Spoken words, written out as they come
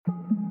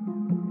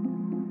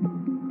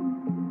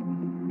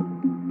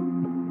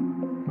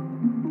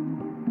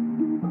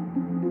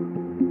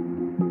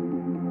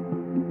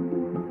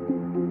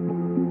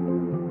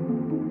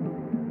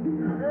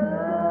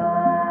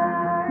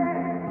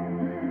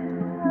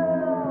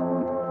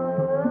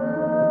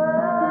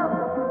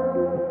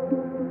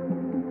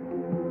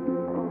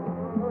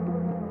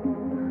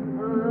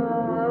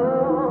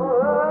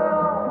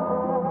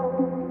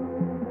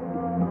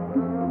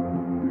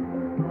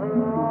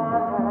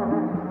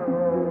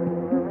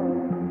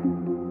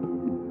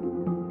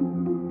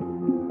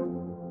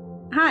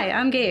Hi,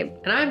 I'm Gabe.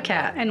 And I'm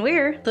Kat. And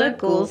we're the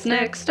Ghouls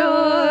Next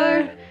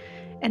Door.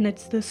 And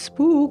it's the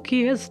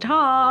spookiest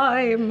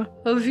time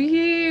of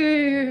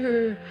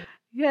year.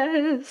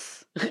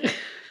 Yes.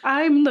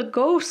 I'm the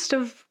ghost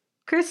of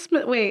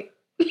Christmas. Wait,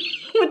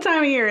 what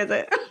time of year is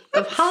it?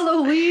 Of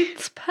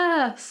Halloween's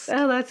past.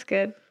 Oh, that's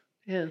good.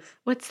 Yes.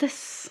 What's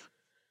this?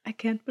 I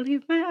can't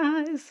believe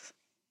my eyes.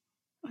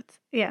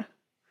 Yeah.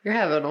 You're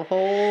having a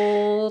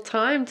whole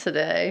time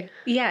today.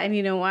 Yeah, and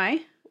you know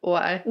why?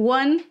 Why?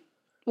 One,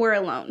 we're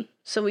alone,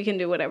 so we can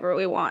do whatever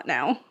we want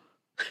now.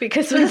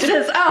 Because this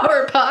is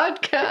our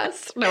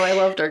podcast. No, I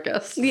loved our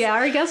guests. Yeah,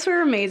 our guests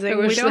were amazing.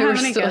 We don't have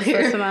any guests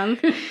this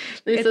month.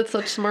 They said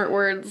such smart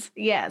words.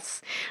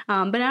 Yes.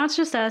 But now it's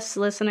just us,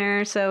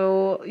 listener,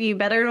 so you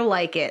better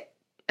like it.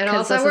 And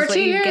also, we're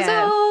 2 years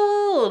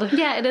old.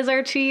 Yeah, it is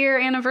our 2-year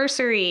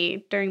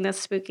anniversary during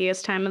this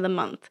spookiest time of the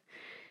month.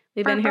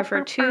 We've been here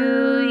for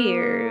 2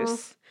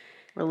 years.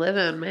 We're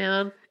living,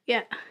 man.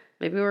 Yeah.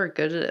 Maybe we're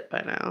good at it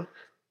by now.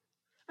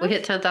 We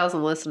hit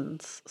 10,000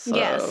 listens. So.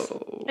 Yes.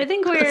 I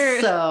think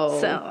we're...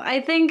 So I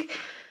think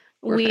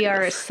we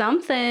are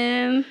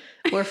something.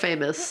 We're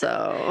famous,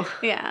 so...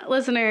 Yeah.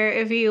 Listener,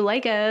 if you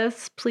like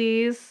us,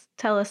 please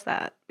tell us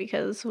that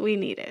because we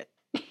need it.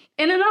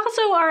 And it's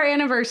also our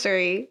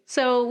anniversary,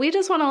 so we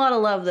just want a lot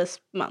of love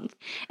this month.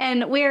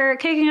 And we're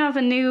kicking off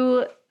a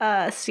new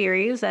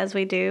series, as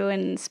we do,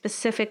 and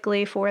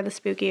specifically for the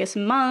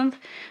spookiest month,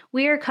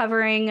 we are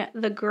covering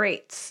the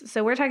greats.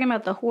 So we're talking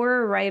about the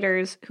horror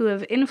writers who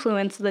have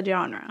influenced the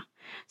genre.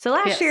 So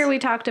last year we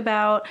talked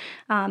about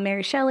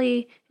Mary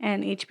Shelley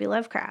and H.P.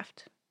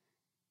 Lovecraft.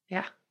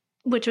 Yeah.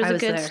 Which was a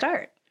good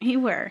start. You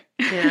were.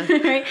 Yeah.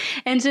 Right?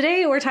 And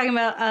today we're talking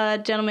about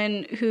a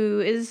gentleman who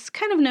is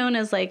kind of known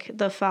as like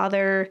the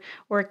father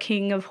or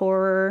king of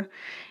horror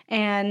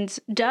and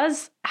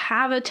does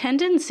have a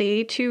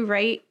tendency to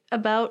write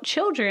about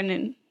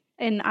children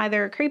in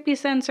either a creepy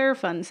sense or a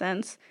fun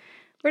sense.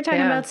 We're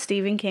talking about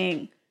Stephen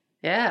King.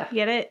 Yeah.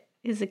 Get it?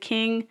 He's a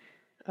king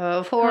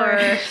of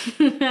horror.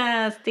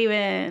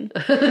 Steven.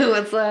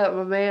 What's up,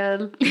 my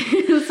man?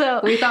 So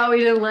we thought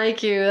we didn't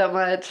like you that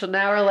much. And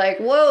now we're like,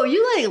 whoa,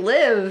 you like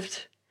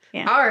lived.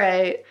 Yeah. All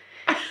right.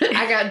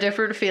 I got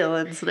different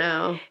feelings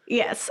now.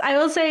 Yes. I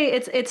will say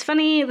it's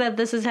funny that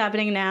this is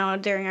happening now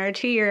during our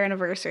 2-year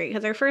anniversary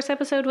because our first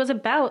episode was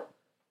about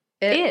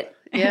it.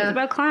 Yeah. It was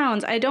about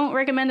clowns. I don't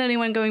recommend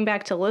anyone going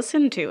back to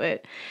listen to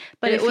it.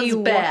 But it was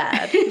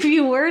bad. If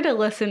you were to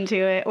listen to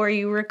it or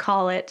you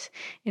recall it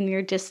in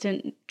your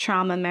distant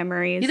trauma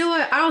memories. You know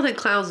what? I don't think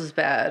clowns is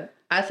bad.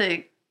 I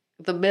think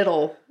the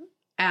middle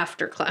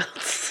after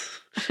clowns.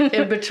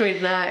 In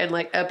between that and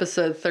like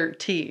episode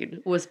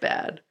 13 was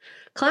bad.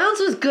 Clowns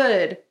was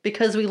good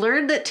because we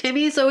learned that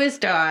Timmys always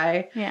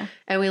die. Yeah.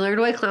 And we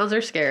learned why clowns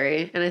are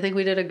scary. And I think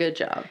we did a good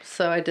job.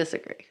 So I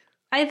disagree.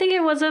 I think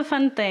it was a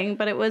fun thing,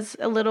 but it was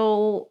a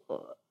little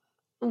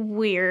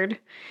weird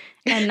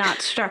and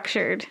not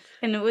structured.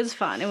 And it was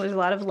fun. It was a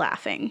lot of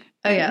laughing.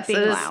 And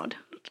being loud.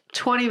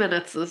 20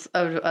 minutes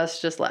of us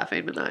just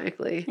laughing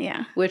maniacally.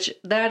 Yeah. Which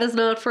that is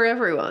not for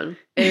everyone.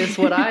 It is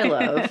what I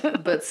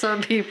love, but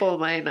some people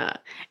might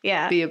not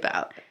be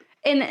about.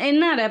 In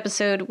that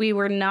episode, we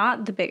were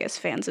not the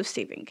biggest fans of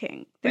Stephen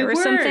King. There were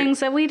some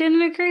things that we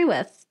didn't agree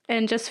with.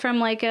 And just from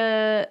like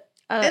it's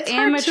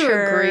amateur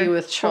hard to agree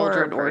with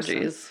children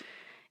orgies.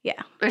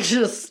 Yeah.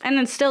 And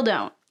then still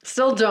don't.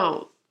 Still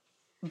don't.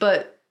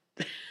 But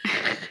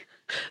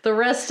the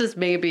rest is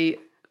maybe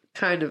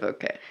kind of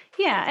okay.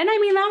 Yeah, and I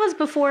mean, that was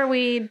before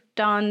we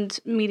donned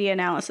media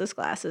analysis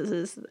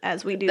glasses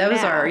as we do now. That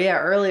was our,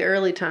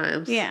 early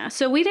times. Yeah,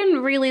 so we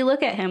didn't really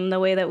look at him the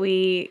way that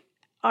we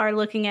are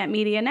looking at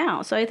media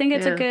now. So I think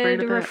it's a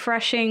good,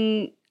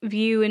 refreshing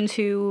view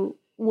into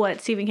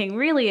what Stephen King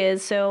really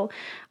is. So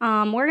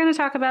we're going to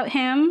talk about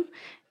him.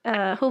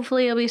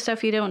 Hopefully it'll be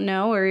stuff you don't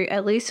know, or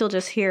at least you'll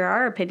just hear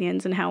our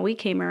opinions and how we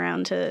came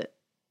around to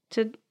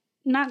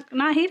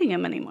not hating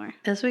him anymore.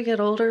 As we get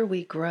older,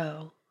 we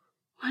grow.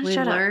 We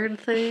learn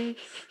things.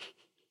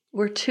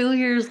 We're 2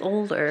 years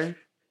older,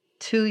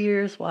 2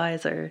 years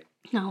wiser.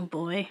 Oh,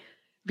 boy.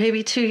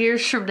 Maybe 2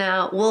 years from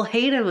now, we'll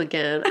hate him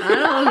again. I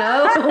don't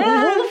know.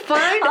 We'll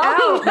find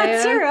out, man.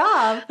 That's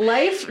rough.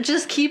 Life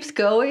just keeps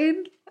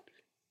going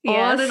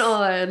on and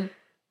on,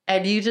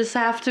 and you just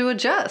have to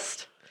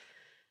adjust.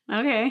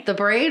 Okay. The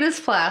brain is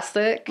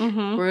plastic.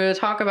 Mm-hmm. We're going to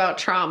talk about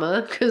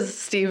trauma, because,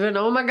 Stephen,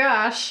 oh my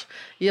gosh,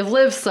 you've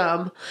lived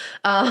some.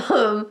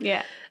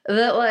 That,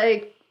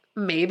 like...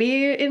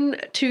 Maybe in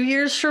 2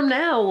 years from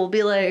now, we'll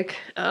be like,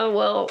 oh,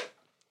 well,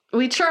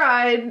 we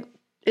tried.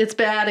 It's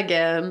bad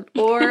again.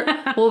 Or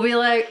we'll be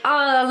like,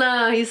 oh,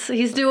 no,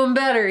 he's doing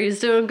better. He's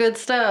doing good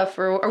stuff.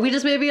 Or we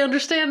just maybe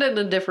understand it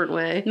in a different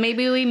way.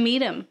 Maybe we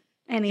meet him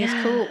and he's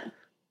cool.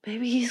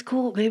 Maybe he's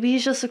cool. Maybe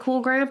he's just a cool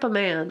grandpa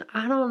man.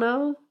 I don't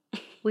know.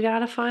 We got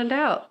to find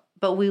out.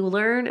 But we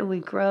learn and we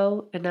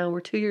grow. And now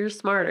we're 2 years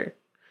smarter.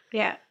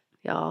 Yeah.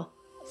 Y'all.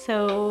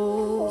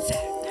 So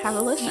have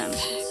a listen.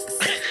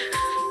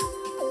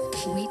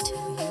 We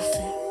tell you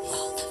facts.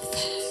 All the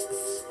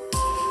facts.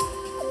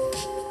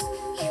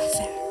 Hear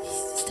facts.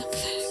 Still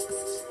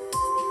facts.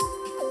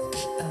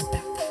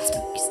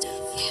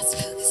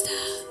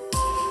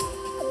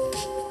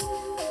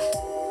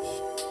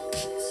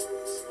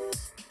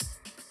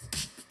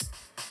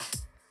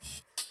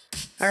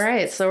 All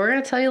right, so we're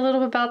going to tell you a little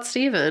bit about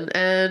Steven.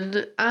 And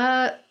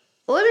let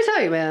me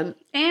tell you, man.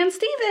 And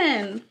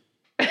Steven.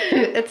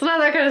 It's not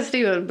that kind of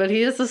Steven, but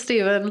he is a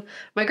Steven.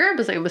 My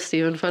grandpa's name was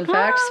Steven, fun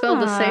fact. Spelled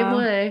the same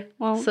way.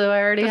 Well, so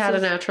I already had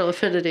a natural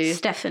affinity.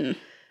 Stefan.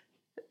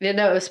 Yeah,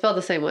 no, it was spelled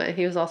the same way.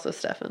 He was also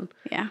Stefan.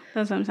 Yeah,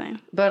 that's what I'm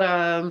saying.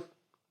 But,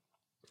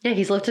 yeah,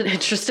 he's lived an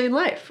interesting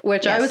life,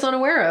 which I was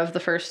unaware of the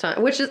first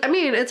time. Which is, I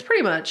mean, it's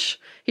pretty much,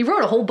 he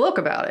wrote a whole book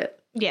about it.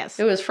 Yes.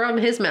 It was from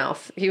his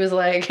mouth. He was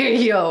like,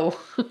 yo,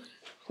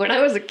 when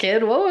I was a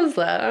kid, what was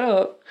that? I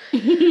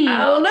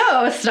don't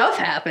know. Stuff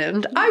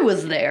happened. I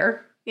was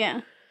there.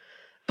 Yeah.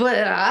 But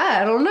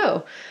I don't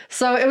know.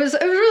 So it was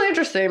really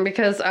interesting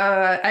because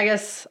I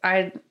guess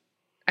I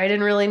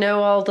didn't really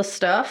know all the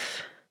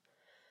stuff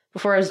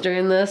before I was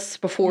doing this.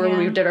 Before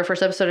we did our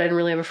first episode, I didn't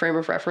really have a frame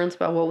of reference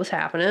about what was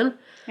happening.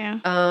 Yeah.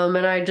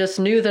 And I just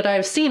knew that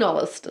I've seen all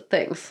those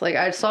things. Like,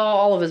 I saw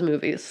all of his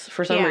movies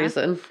for some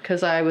reason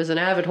because I was an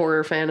avid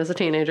horror fan as a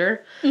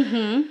teenager.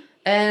 Mm-hmm.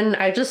 And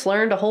I just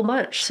learned a whole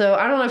bunch. So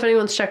I don't know if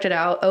anyone's checked it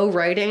out. On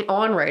writing,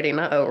 not writing.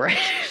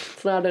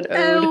 It's not an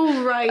ode.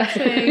 Oh,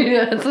 writing.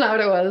 Yeah, that's not what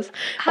it was.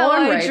 How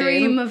on I writing.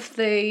 dream of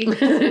thee.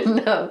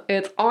 No,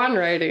 it's On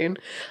Writing.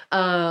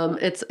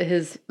 It's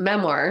his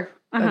memoir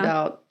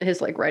about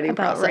his like writing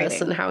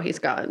process and how he's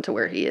gotten to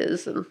where he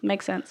is and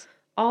makes sense.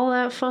 All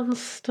that fun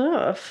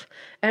stuff.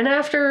 And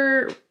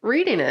after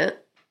reading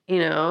it, you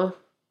know,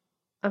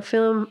 I'm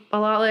feeling a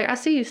lot like, I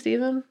see you,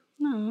 Steven.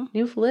 No.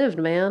 You've lived,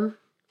 man.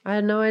 I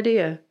had no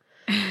idea.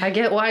 I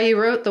get why you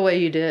wrote the way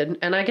you did,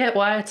 and I get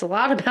why it's a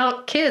lot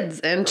about kids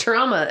and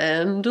trauma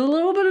and a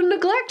little bit of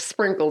neglect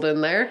sprinkled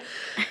in there.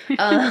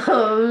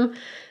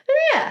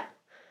 Yeah.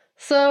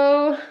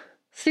 So,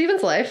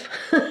 Steven's life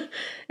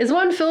is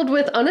one filled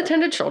with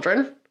unattended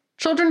children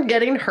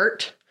getting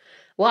hurt,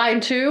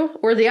 lied to,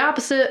 or the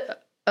opposite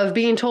of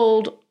being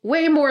told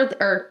way more,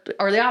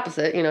 or the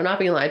opposite, you know, not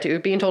being lied to,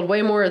 being told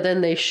way more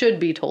than they should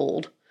be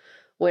told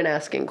when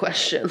asking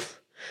questions.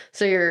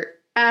 So you're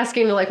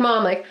asking, like,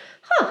 Mom, like,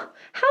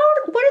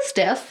 what is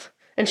death?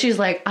 And she's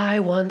like, I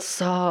once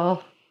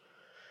saw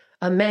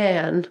a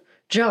man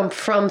jump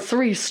from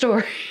 3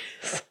 stories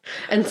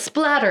and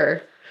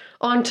splatter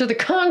onto the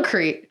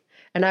concrete.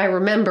 And I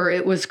remember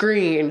it was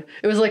green.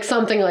 It was like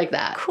something like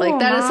that. Cool, like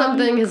that is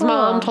something his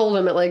mom told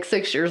him at like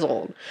 6 years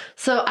old.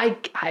 So I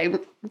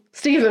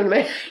Steven,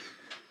 man,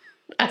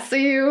 I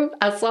see you.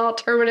 I saw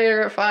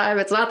Terminator at 5.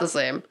 It's not the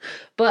same.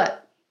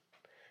 But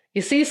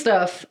you see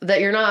stuff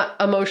that you're not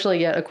emotionally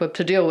yet equipped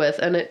to deal with,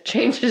 and it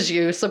changes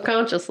you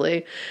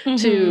subconsciously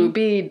to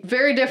be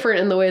very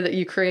different in the way that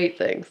you create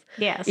things.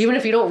 Yes. Even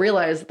if you don't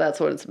realize that that's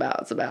what it's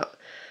about.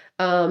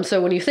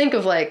 So when you think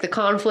of like the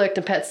conflict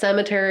in Pet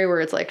Sematary where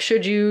it's like,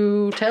 should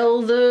you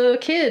tell the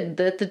kid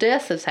that the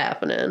death is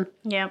happening?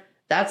 Yeah.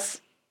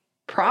 That's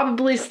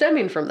probably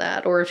stemming from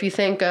that. Or if you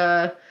think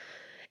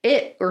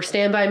It or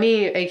Stand By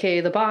Me,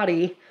 aka The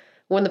Body,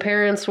 when the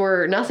parents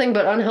were nothing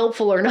but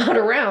unhelpful or not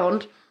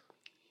around,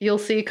 you'll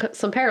see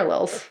some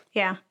parallels.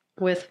 Yeah.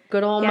 With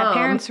good old mom. Yeah,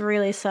 parents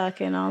really suck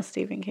in all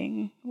Stephen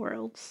King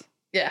worlds.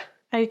 Yeah.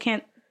 I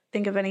can't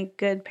think of any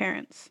good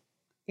parents.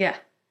 Yeah.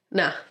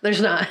 No,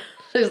 there's not.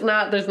 There's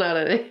not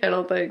any, I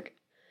don't think.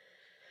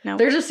 No.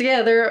 They're just,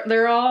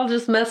 they're all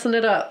just messing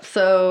it up.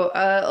 So,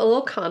 a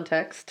little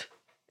context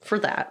for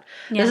that.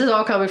 Yeah. This is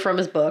all coming from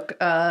his book.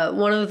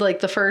 One of like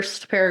the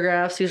first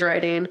paragraphs he's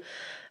writing.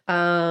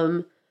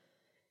 I'm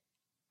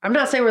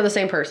not saying we're the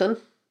same person,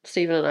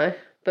 Steven and I,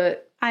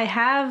 but I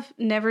have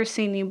never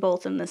seen you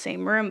both in the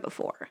same room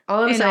before.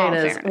 All I'm saying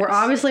is we're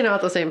obviously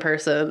not the same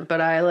person,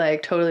 but I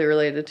like totally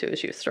related to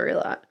his youth story a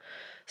lot.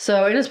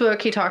 So in his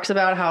book, he talks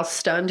about how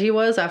stunned he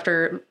was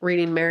after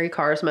reading Mary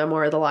Karr's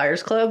memoir, The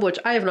Liars Club, which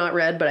I have not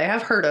read, but I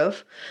have heard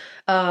of.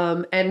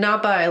 And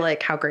not by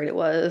like how great it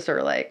was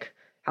or like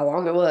how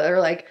long it was, or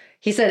like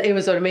he said it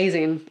was an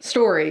amazing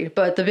story.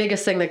 But the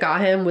biggest thing that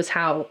got him was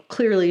how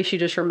clearly she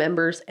just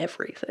remembers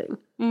everything.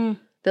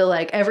 That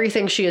like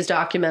everything she has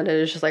documented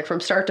is just like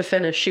from start to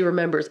finish, she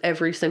remembers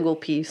every single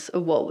piece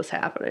of what was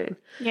happening.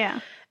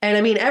 Yeah. And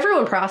I mean,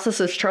 everyone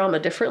processes trauma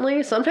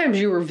differently. Sometimes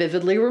you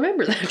vividly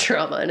remember that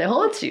trauma and it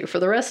haunts you for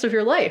the rest of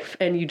your life.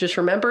 And you just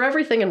remember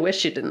everything and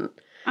wish you didn't.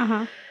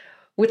 Uh-huh.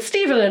 What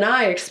Steven and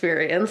I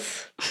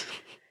experience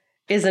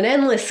is an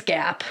endless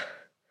gap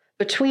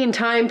between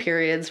time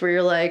periods where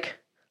you're like,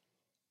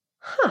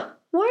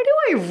 why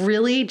do I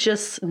really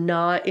just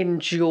not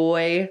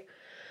enjoy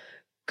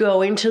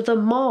going to the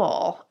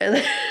mall?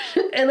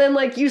 And then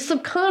like you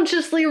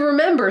subconsciously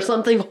remember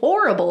something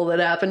horrible that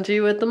happened to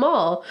you at the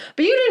mall,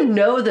 but you didn't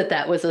know that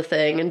that was a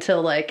thing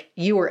until like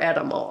you were at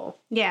a mall.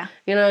 Yeah.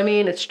 You know what I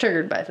mean? It's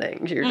triggered by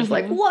things. You're just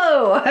like,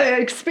 whoa, I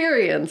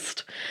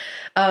experienced.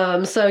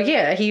 So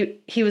yeah,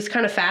 he was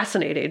kind of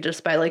fascinated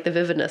just by like the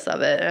vividness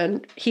of it.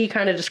 And he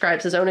kind of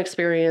describes his own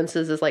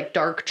experiences as like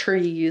dark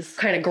trees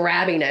kind of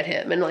grabbing at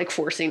him and like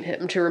forcing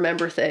him to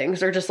remember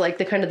things, or just like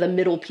the kind of the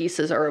middle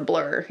pieces are a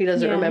blur. He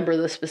doesn't remember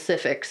the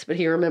specifics, but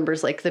he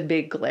remembers like the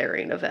big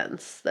glaring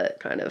events that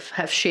kind of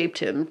have shaped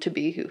him to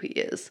be who he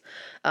is.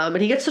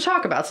 And he gets to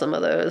talk about some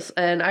of those.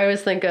 And I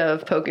always think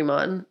of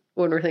Pokemon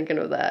when we're thinking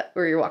of that,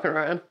 where you're walking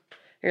around.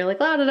 You're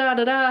like, la da da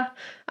da da.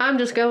 I'm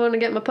just going to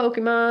get my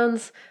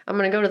Pokemons. I'm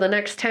going to go to the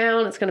next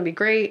town. It's going to be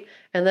great.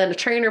 And then a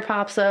trainer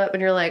pops up and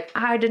you're like,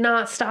 I did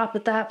not stop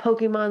at that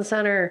Pokemon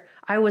Center.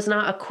 I was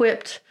not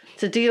equipped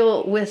to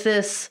deal with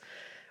this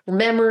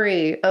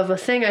memory of a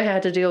thing I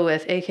had to deal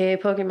with, aka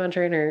Pokemon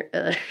trainer.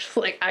 And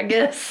like, I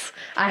guess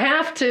I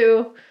have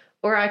to,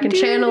 or I can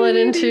channel it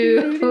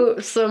into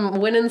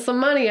winning some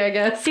money, I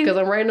guess, because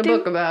I'm writing a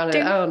book about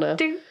it. I don't know.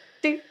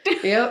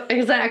 Yep,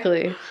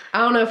 exactly. I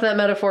don't know if that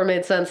metaphor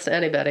made sense to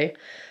anybody,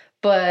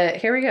 but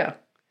here we go.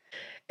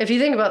 If you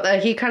think about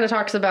that, he kind of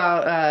talks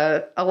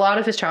about a lot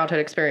of his childhood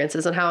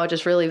experiences and how it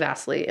just really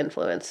vastly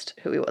influenced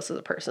who he was as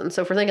a person.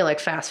 So if we're thinking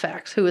like fast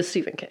facts, who is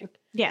Stephen King?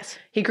 Yes.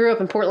 He grew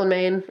up in Portland,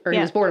 Maine, or he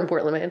was born in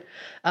Portland, Maine,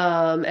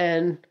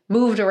 and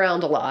moved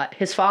around a lot.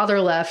 His father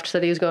left,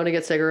 said he was going to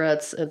get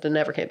cigarettes, and then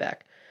never came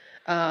back.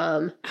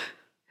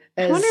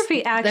 I wonder if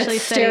he actually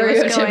said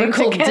he was going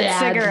to get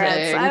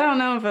cigarettes. Thing. I don't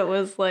know if it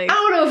was like... I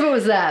don't know if it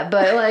was that,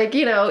 but like,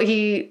 you know,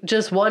 he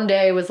just one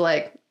day was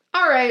like,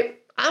 all right,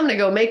 I'm going to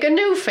go make a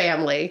new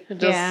family.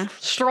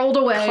 Just strolled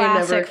away.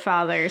 Classic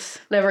fathers.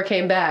 Never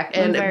came back.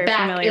 And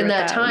back in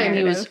that time,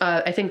 he was,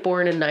 I think,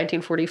 born in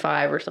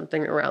 1945 or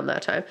something around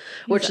that time.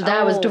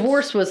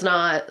 Divorce was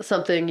not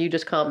something you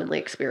just commonly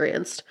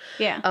experienced.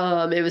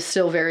 Yeah. It was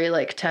still very,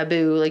 like,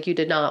 taboo. Like, you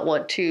did not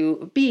want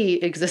to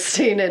be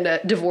existing in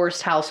a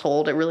divorced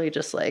household. It really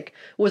just, like,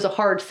 was a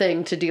hard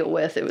thing to deal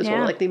with. It was one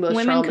of, like, the most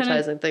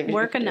traumatizing things.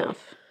 Work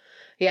enough.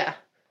 Yeah.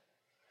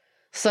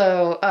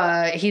 So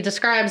he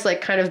describes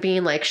like kind of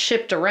being like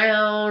shipped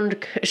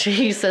around.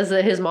 He says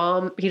that his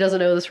mom, he doesn't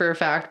know this for a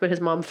fact, but his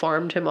mom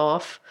farmed him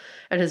off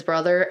and his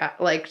brother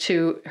like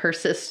to her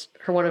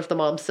one of the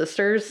mom's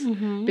sisters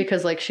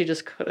because like she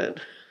just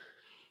couldn't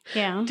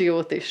deal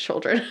with these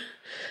children.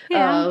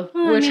 Yeah.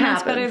 Which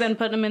happens. It's better than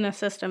putting them in a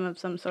system of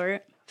some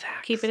sort.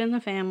 Facts. Keep it in the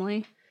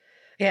family.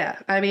 Yeah,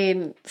 I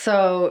mean,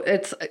 so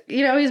it's,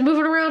 you know, he's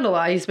moving around a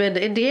lot. He's been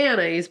to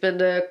Indiana. He's been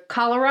to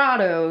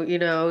Colorado. You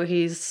know,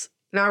 he's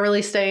not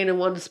really staying in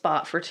one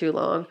spot for too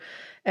long.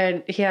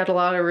 And he had a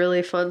lot of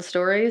really fun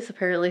stories.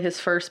 Apparently his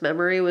first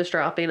memory was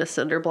dropping a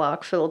cinder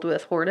block filled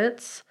with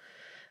hornets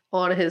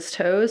on his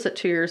toes at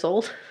 2 years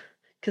old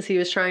because he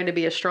was trying to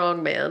be a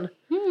strong man.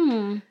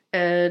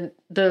 And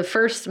the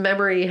first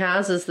memory he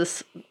has is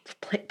this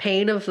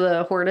pain of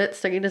the hornet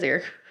stinging his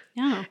ear.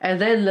 Yeah. And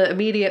then the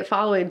immediate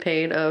following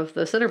pain of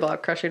the cinder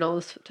block crushing all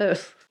his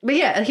toes. But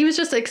yeah, he was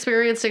just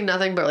experiencing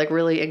nothing but like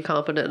really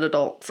incompetent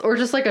adults or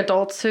just like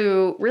adults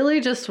who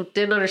really just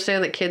didn't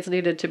understand that kids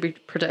needed to be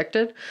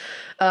protected.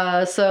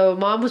 So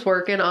mom was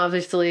working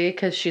obviously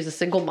because she's a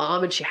single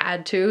mom and she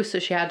had to. So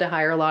she had to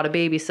hire a lot of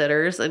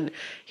babysitters. And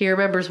he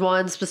remembers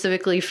one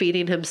specifically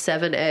feeding him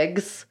 7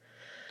 eggs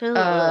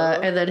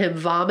and then him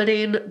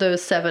vomiting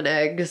those 7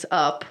 eggs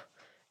up.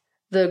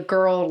 The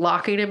girl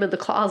locking him in the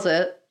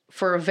closet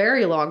for a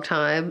very long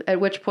time,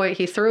 at which point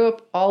he threw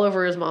up all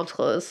over his mom's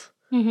clothes.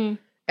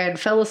 And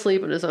fell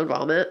asleep in his own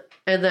vomit.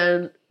 And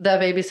then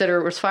that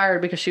babysitter was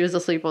fired because she was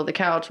asleep on the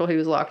couch while he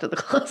was locked in the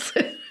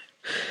closet.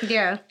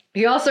 Yeah.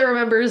 He also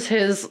remembers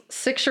his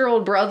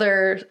 6-year-old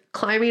brother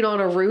climbing on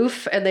a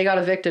roof, and they got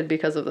evicted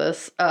because of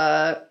this.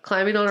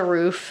 Climbing on a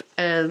roof,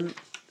 and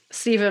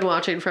Stephen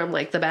watching from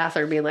like the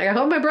bathroom being like, I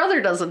hope my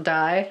brother doesn't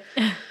die.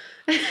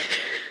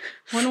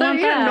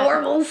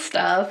 Normal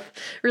stuff.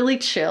 Really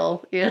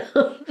chill, you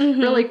know?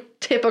 Really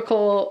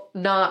typical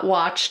not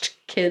watched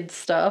kid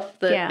stuff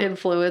that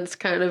influenced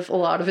kind of a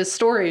lot of his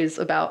stories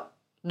about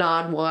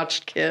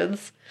non-watched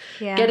kids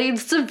getting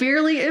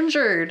severely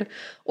injured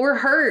or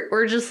hurt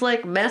or just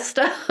like messed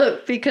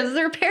up because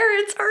their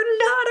parents are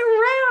not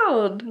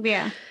around.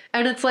 Yeah.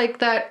 And it's like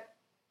that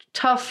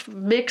tough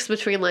mix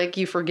between like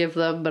you forgive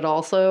them but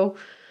also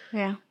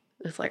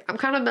it's like, I'm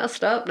kind of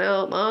messed up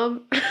now,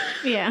 Mom.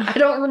 Yeah. I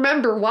don't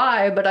remember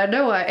why, but I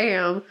know I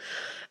am.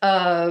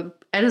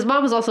 And his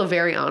mom was also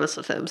very honest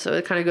with him. So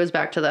it kind of goes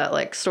back to that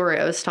like story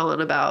I was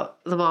telling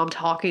about the mom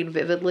talking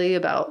vividly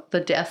about the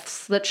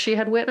deaths that she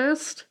had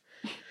witnessed.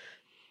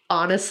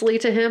 Honestly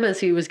to him as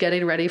he was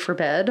getting ready for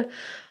bed.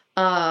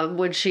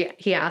 When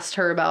he asked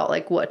her about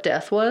like what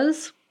death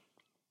was.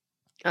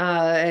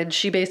 And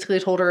she basically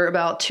told her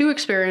about 2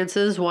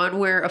 experiences. One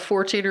where a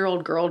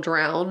 14-year-old girl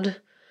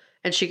drowned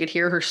and she could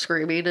hear her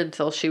screaming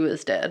until she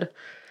was dead.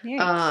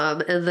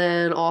 And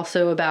then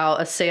also about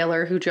a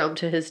sailor who jumped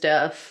to his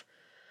death.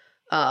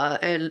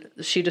 And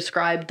she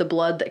described the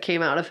blood that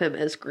came out of him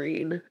as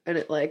green. And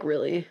it like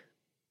really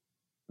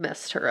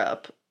messed her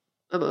up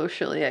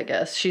emotionally, I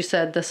guess. She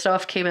said the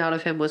stuff came out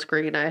of him was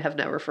green. I have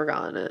never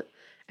forgotten it.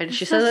 And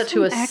she said that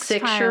to a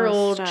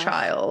 6-year-old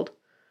child.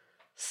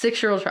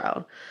 6-year-old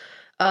child.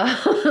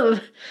 And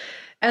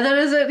then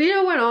as it,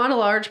 went on, a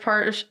large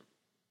part,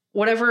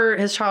 whatever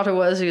his childhood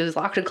was, he was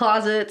locked in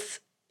closets.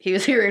 He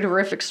was hearing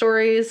horrific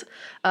stories.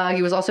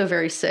 He was also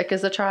very sick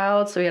as a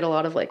child, so he had a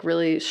lot of like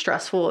really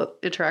stressful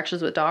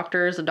interactions with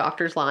doctors and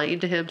doctors lying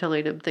to him,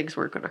 telling him things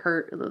weren't going to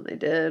hurt, and then they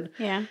did.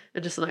 Yeah.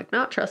 And just like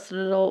not trusting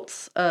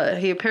adults.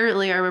 He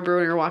apparently, I remember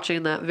when we were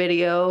watching that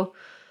video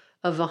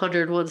of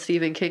 101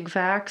 Stephen King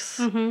facts.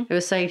 Mm-hmm. It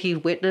was saying he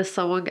witnessed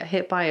someone get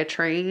hit by a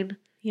train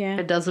Yeah.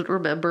 and doesn't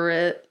remember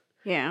it.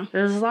 Yeah.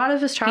 There's a lot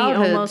of his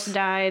childhood. He almost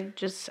died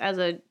just as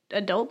a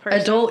adult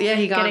person. Yeah,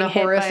 he got in a getting hit by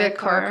a horrific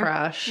car car.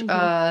 crash.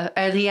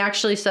 And he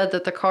actually said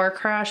that the car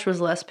crash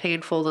was less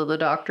painful than the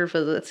doctor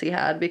visits he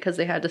had because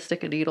they had to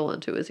stick a needle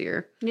into his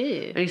ear.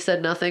 Yeah. And he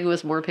said nothing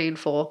was more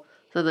painful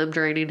than them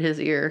draining his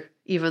ear,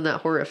 even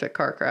that horrific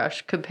car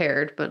crash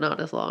compared, but not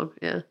as long.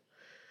 Yeah.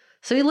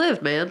 So he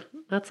lived, man.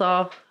 That's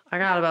all I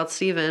got about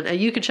Stephen. And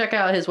you can check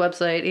out his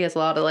website. He has a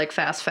lot of like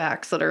fast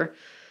facts that are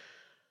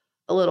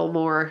a little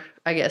more,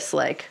 I guess,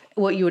 like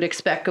what you would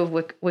expect of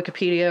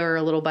Wikipedia or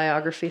a little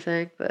biography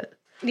thing. But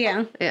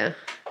Yeah. yeah.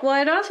 Well,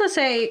 I'd also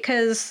say,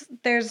 because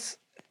there's,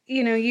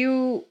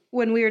 you,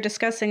 when we were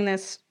discussing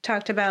this,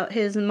 talked about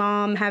his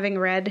mom having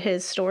read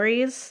his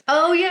stories.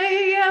 Oh, yeah.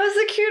 It was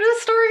the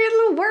cutest story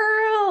in the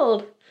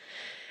world.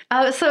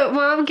 So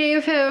mom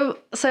gave him,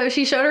 so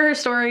she showed her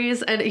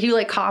stories and he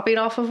like copied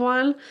off of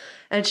one.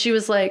 And she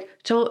was like,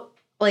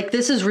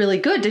 this is really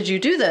good. Did you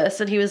do this?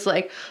 And he was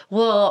like,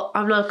 well,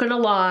 I'm not going to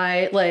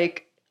lie.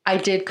 Like, I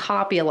did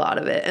copy a lot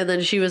of it. And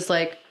then she was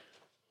like,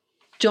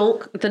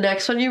 the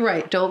next one you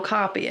write, don't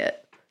copy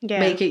it. Yeah.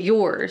 Make it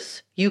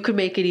yours. You could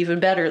make it even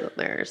better than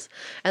theirs.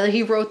 And then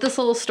he wrote this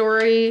little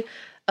story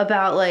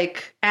about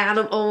like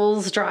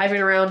animals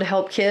driving around to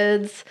help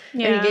kids.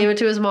 Yeah. And he gave it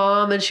to his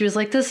mom and she was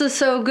like, this is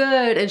so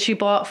good. And she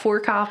bought 4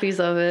 copies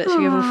of it. She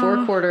gave him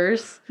 4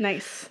 quarters.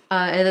 Nice.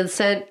 And then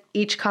sent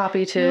each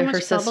copy to You know how her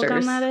much sisters.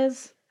 bubblegum that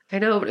is? I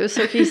know, but it was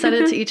so cute. He sent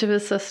it to each of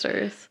his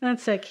sisters.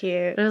 That's so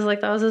cute. And it was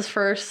like, that was his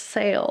first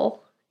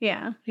sale.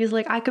 Yeah. He's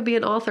like, I could be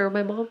an author.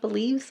 My mom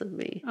believes in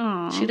me.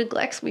 Aw. She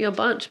neglects me a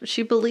bunch, but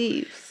she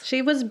believes.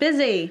 She was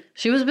busy.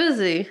 She was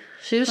busy.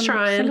 She was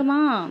trying. Single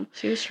mom.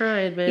 She was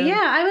trying, man.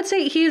 Yeah, I would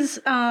say he's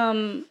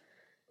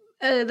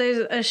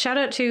there's a shout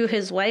out to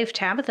his wife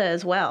Tabitha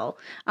as well.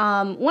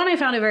 One, I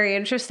found it very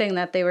interesting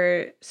that they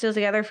were still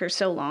together for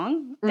so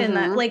long, and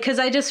that because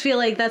I just feel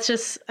like that's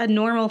just a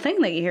normal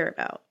thing that you hear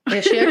about. Yeah,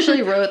 she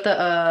actually wrote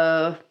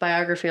the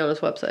biography on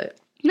his website.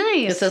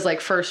 Nice. It says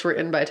like first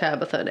written by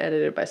Tabitha and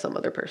edited by some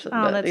other person.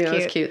 Oh, but, that's It's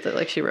cute. cute that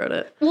like she wrote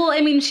it. Well, I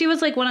mean, she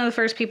was like one of the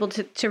first people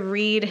to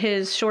read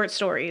his short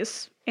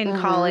stories in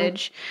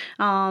college,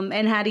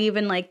 and had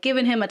even like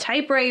given him a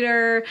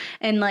typewriter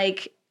and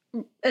like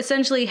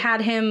essentially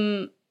had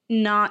him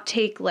not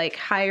take like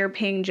higher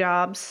paying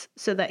jobs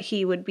so that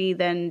he would be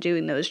then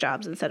doing those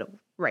jobs instead of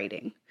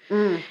writing.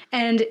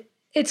 And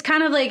it's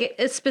kind of like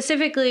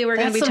specifically we're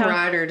going to be That's some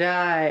talking. ride or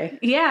die.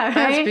 Yeah,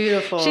 That's right?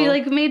 beautiful. She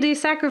like made these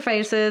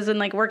sacrifices and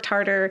like worked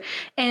harder,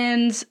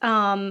 and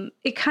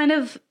it kind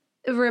of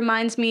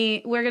reminds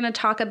me. We're gonna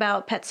talk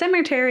about Pet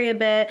Sematary a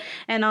bit,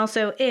 and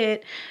also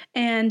it.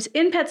 And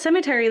in Pet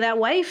Sematary, that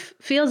wife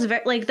feels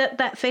very like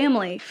that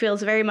family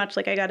feels very much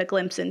like I got a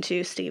glimpse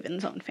into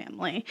Steven's own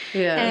family.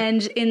 Yeah.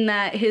 And in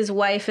that, his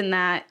wife in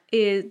that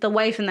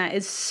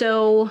is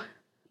so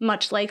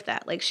much like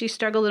that. Like she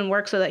struggled in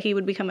work so that he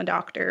would become a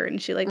doctor,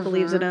 and she like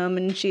believes in him,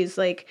 and she's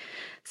like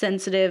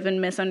sensitive and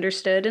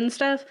misunderstood and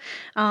stuff.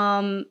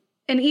 And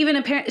even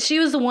apparently she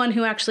was the one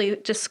who actually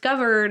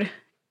discovered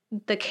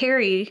the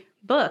Carrie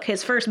book,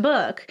 his first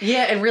book.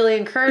 Yeah, and really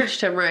encouraged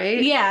him,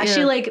 right? Yeah,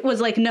 she like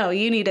was like, no,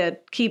 you need to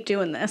keep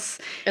doing this.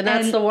 And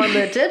that's the one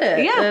that did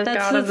it. Yeah, That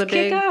that's got him the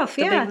kickoff.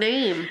 the Yeah. big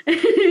name.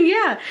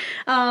 Yeah.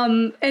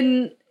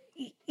 And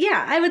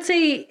yeah, I would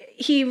say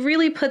he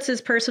really puts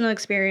his personal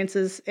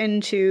experiences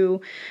into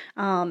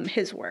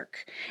his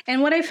work.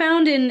 And what I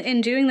found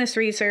in doing this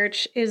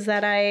research is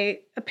that I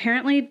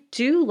apparently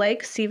do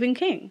like Stephen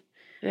King.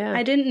 Yeah.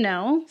 I didn't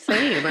know.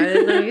 Same. I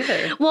didn't know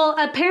either. Well,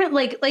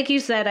 apparently, like you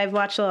said, I've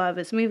watched a lot of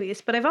his movies,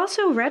 but I've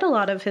also read a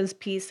lot of his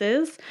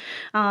pieces.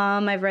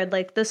 I've read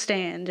like The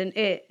Stand and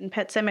It and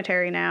Pet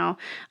Sematary now.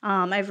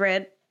 I've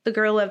read The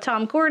Girl of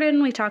Tom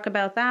Gordon. We talk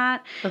about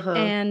that.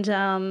 And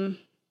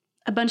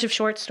a bunch of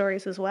short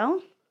stories as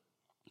well.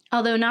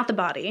 Although not The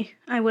Body.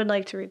 I would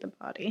like to read The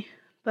Body,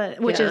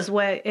 which is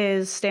what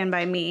is Stand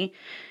By Me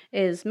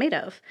is made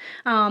of.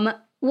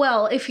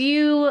 Well, if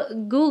you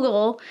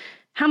Google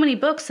how many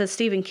books has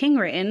Stephen King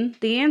written,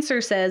 the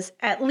answer says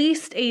at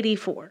least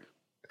 84.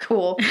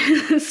 Cool.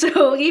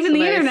 So even the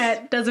nice.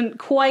 internet doesn't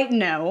quite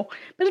know,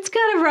 but it's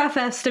got a rough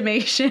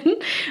estimation.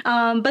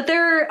 But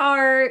there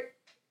are,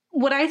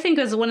 what I think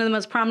is one of the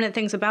most prominent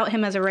things about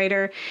him as a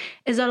writer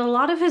is that a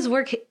lot of his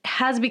work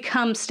has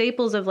become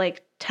staples of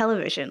like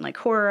television, like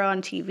horror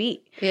on TV.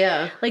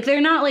 Yeah. Like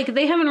they're not like,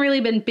 they haven't really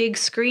been big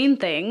screen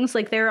things.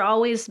 Like they're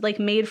always like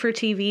made for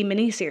TV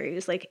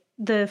miniseries. Like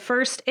the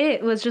first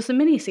It was just a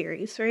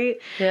miniseries, right?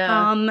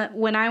 Yeah.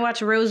 When I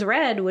watched Rose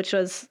Red, which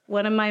was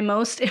one of my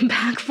most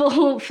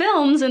impactful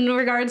films in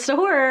regards to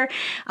horror,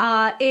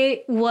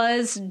 it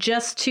was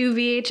just 2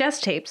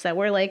 VHS tapes that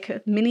were like a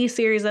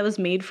miniseries that was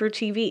made for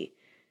TV.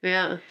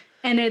 Yeah.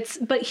 And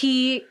but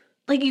he,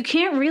 like, you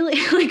can't really,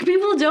 like,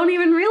 people don't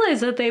even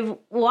realize that they've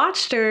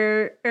watched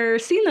or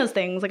seen those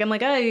things. Like, I'm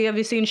like, oh, have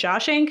you seen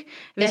Shawshank? Have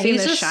you seen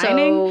He's The just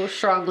Shining? so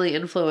strongly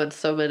influenced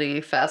so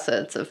many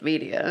facets of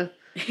media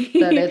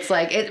that it's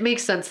like, it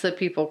makes sense that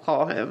people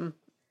call him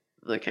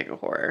the king of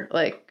horror.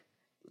 Like,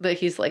 that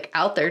he's, like,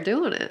 out there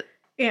doing it.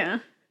 Yeah.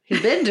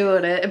 He's been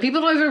doing it, and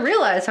people don't even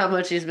realize how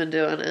much he's been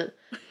doing it.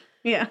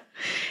 Yeah.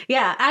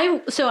 Yeah.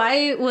 I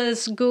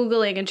was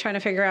Googling and trying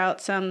to figure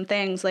out some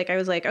things. Like, I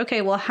was like,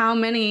 okay, well, how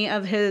many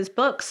of his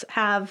books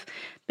have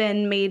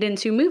been made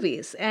into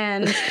movies?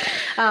 And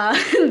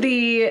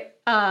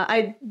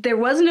there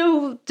was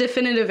no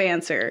definitive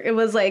answer. It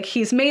was like,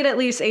 he's made at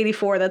least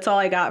 84. That's all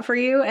I got for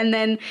you. And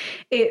then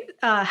it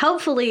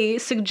helpfully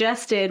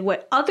suggested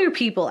what other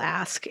people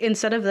ask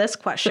instead of this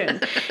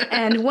question.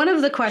 And one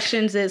of the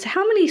questions is,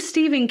 how many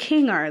Stephen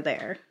King are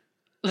there?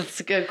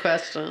 That's a good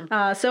question.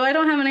 So I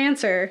don't have an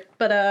answer,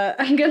 but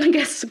I'm going to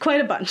guess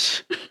quite a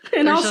bunch.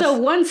 And There's also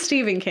just... one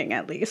Stephen King,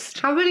 at least.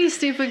 How many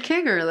Stephen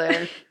King are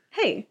there?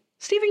 Hey,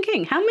 Stephen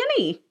King, how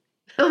many?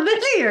 How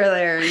many are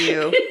there,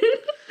 you?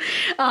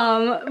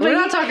 We're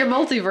not talking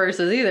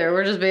multiverses either.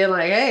 We're just being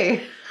like,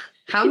 hey,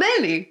 how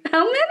many?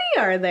 How many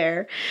are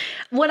there?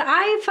 What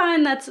I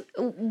find that's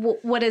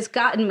what has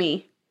gotten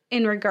me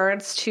in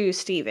regards to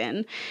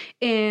Stephen,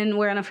 and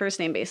we're on a first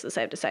name basis,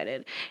 I've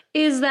decided,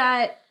 is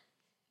that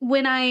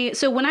when I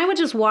would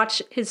just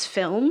watch his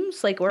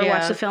films, like, or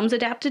watch the films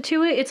adapted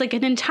to it, it's like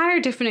an entire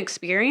different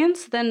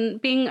experience than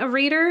being a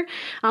reader,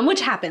 which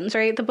happens,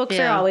 right? The books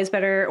are always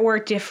better or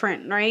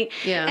different, right?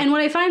 Yeah. And what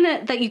I find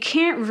that you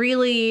can't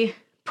really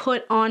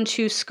put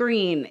onto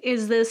screen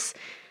is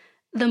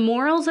the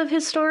morals of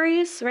his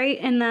stories, right?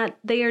 And that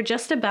they are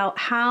just about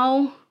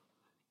how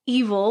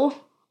evil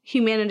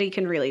humanity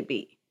can really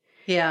be.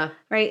 Yeah.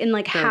 Right. And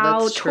like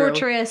how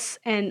torturous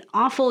and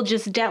awful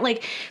just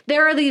like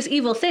there are these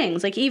evil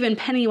things, like even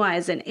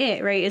Pennywise and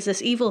It, right, is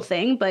this evil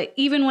thing. But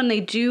even when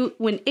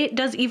it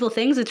does evil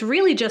things, it's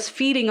really just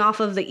feeding off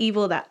of the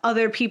evil that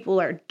other people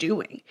are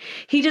doing.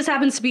 He just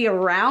happens to be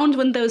around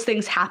when those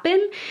things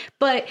happen.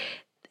 But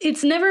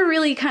it's never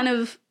really kind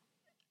of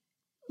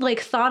like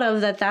thought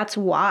of that's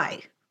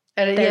why.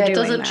 And it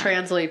doesn't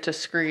translate to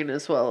screen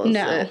as well as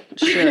it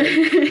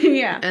should.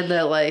 Yeah. And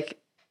that, like,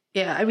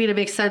 yeah, I mean, it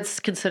makes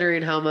sense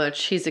considering how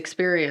much he's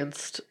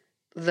experienced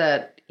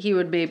that he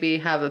would maybe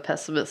have a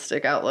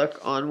pessimistic outlook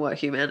on what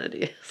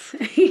humanity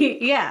is.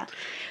 Yeah.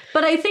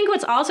 But I think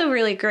what's also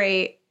really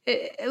great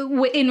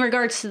in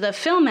regards to the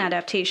film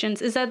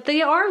adaptations is that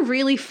they are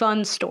really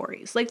fun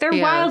stories. Like, they're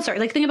wild stories.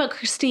 Like, think about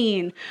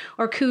Christine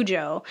or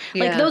Cujo.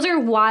 Like, those are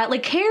wild.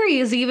 Like, Carrie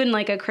is even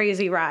like a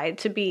crazy ride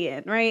to be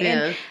in, right?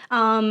 Yeah.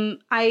 And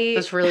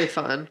it's really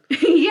fun.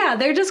 Yeah,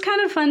 they're just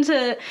kind of fun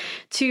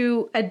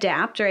to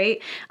adapt,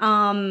 right?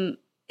 And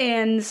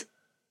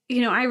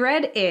I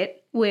read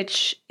It,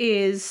 which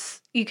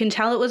is, you can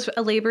tell it was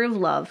a labor of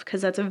love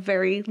because that's a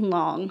very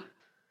long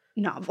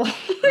novel.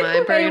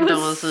 My brain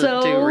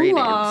doesn't do reading,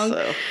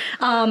 so.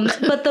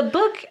 But the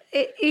book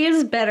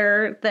is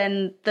better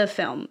than the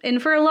film,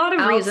 and for a lot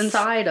of reasons.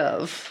 Outside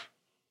of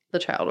the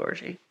child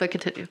orgy, but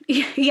continue.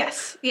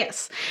 Yes,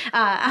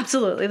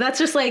 absolutely. That's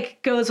just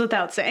like goes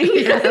without saying.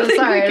 Yeah, I'm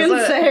sorry. I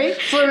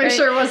just want to make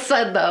sure it was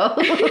said though.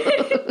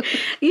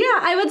 Yeah,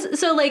 I would.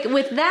 So like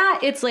with that,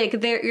 it's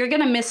like you're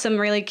gonna miss some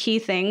really key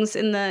things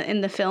in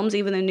the films,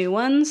 even the new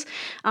ones,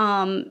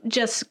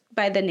 just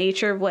by the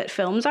nature of what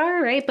films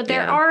are, right? But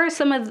there are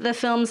some of the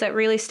films that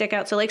really stick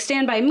out. So like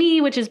Stand By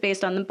Me, which is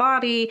based on The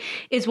Body,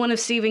 is one of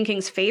Stephen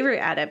King's favorite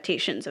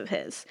adaptations of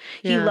his.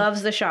 He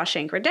loves The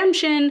Shawshank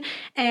Redemption,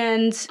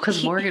 and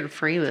because Morgan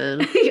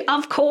Freeman,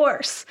 of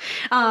course.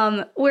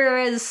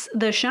 Whereas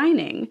The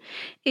Shining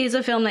is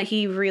a film that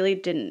he really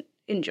didn't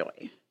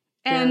enjoy.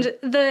 And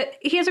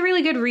he has a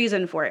really good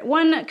reason for it.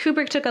 One,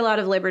 Kubrick took a lot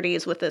of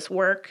liberties with this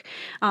work.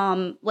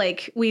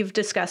 Like we've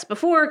discussed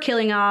before,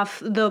 killing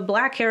off the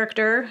black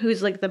character,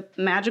 who's like the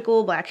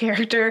magical black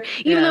character,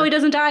 even though he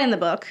doesn't die in the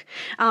book,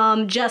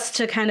 just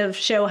to kind of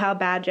show how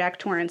bad Jack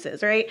Torrance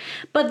is, right?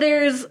 But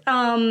there's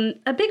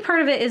a big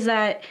part of it is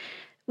that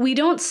we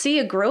don't see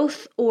a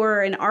growth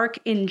or an arc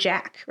in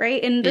Jack,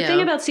 right? And the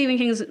thing about Stephen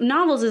King's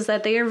novels is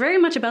that they are very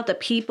much about the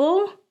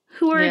people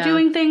who are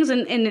doing things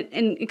and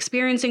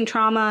experiencing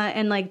trauma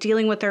and like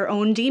dealing with their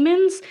own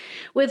demons.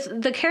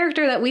 With the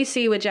character that we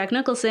see with Jack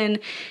Nicholson,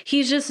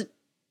 he's just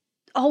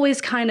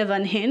always kind of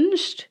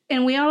unhinged,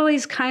 and we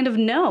always kind of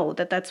know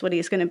that that's what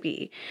he's going to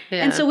be.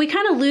 And so we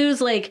kind of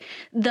lose like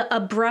the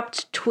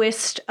abrupt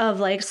twist of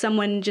like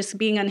someone just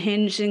being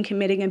unhinged and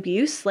committing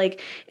abuse.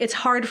 Like it's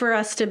hard for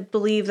us to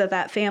believe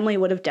that family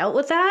would have dealt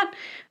with that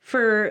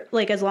for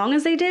like as long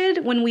as they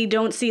did, when we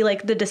don't see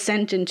like the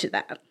descent into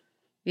that.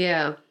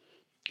 Yeah.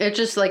 It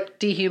just like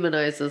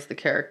dehumanizes the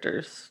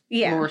characters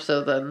more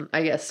so than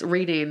I guess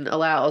reading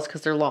allows,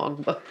 because they're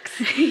long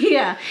books.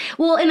 Yeah.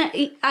 Well, and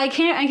I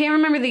can't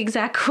remember the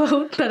exact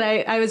quote, but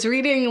I was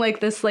reading like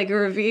this like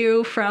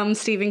review from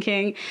Stephen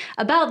King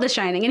about The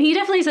Shining, and he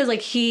definitely says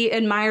like he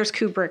admires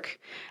Kubrick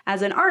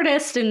as an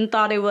artist and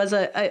thought it was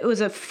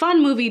a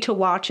fun movie to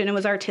watch and it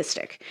was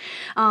artistic.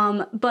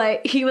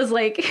 But he was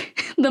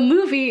like, the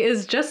movie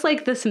is just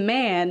like this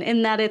man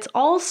in that it's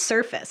all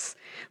surface.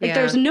 Like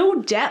there's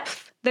no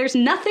depth. There's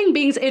nothing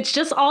it's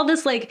just all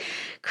this like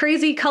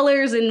crazy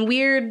colors and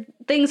weird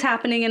things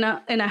happening in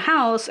a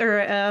house or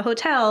a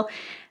hotel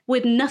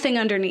with nothing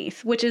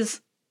underneath, which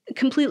is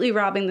completely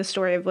robbing the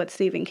story of what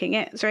Stephen King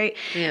is, right?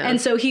 Yeah.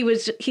 And so he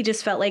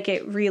just felt like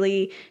it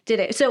really did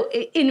it. So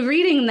in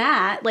reading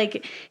that,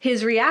 like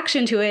his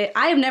reaction to it,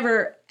 I have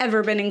never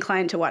ever been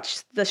inclined to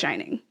watch The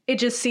Shining. It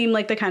just seemed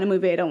like the kind of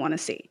movie I don't want to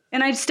see.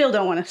 And I still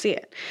don't want to see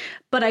it.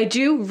 But I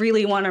do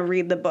really want to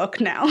read the book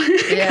now.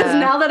 Because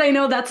now that I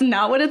know that's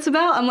not what it's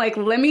about, I'm like,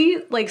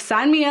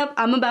 sign me up.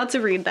 I'm about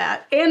to read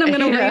that. And I'm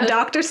going to read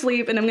Dr.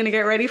 Sleep, and I'm going to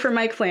get ready for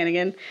Mike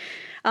Flanagan.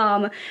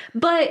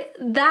 But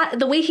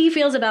the way he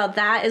feels about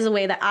that is the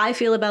way that I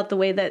feel about the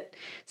way that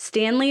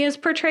Stanley is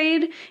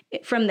portrayed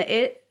from the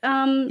It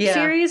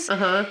series.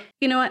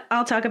 You know what?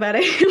 I'll talk about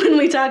it when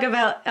we talk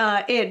about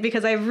It,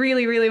 because I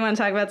really, really want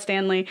to talk about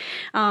Stanley.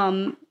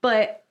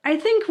 But I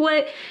think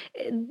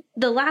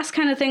the last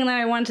kind of thing that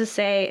I want to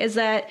say is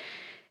that,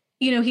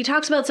 you know, he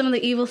talks about some of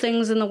the evil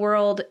things in the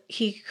world.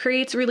 He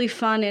creates really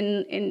fun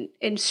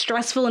and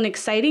stressful and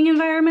exciting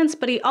environments,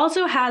 but he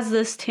also has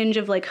this tinge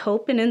of like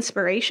hope and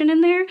inspiration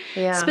in there,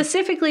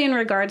 specifically in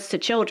regards to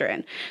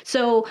children.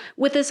 So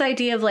with this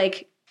idea of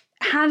like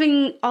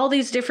having all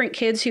these different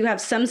kids who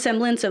have some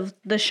semblance of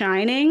the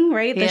shining,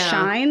 right? The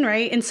shine,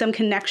 right? And some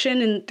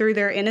connection and through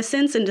their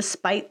innocence and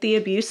despite the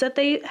abuse that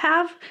they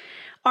have,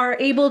 are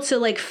able to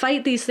like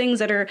fight these things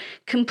that are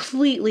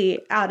completely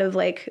out of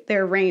like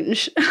their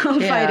range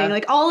of fighting.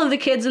 Like all of the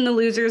kids in the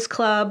Losers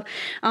Club,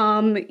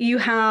 you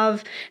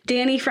have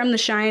Danny from The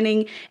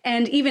Shining,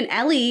 and even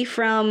Ellie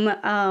from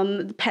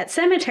Pet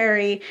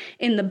Sematary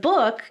in the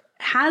book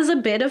has a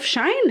bit of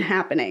shine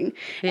happening.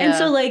 And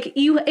so like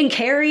and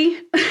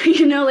Carrie,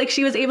 you know, like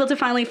she was able to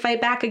finally fight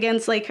back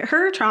against like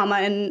her trauma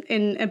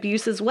and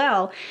abuse as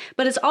well.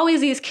 But it's always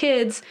these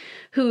kids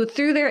who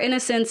through their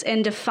innocence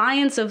and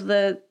defiance of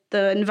the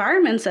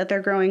environments that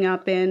they're growing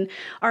up in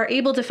are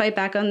able to fight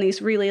back on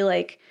these really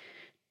like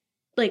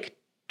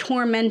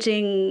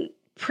tormenting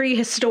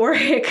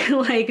prehistoric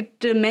like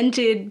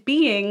demented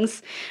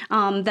beings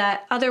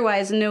that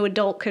otherwise no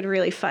adult could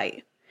really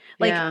fight.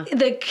 Like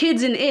the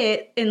kids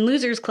in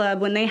Losers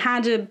Club, when they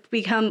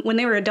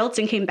were adults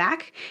and came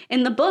back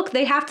in the book,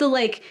 they have to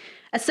like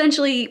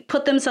essentially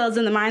put themselves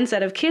in the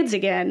mindset of kids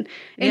again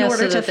in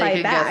order to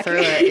fight back.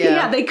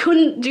 They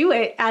couldn't do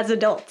it as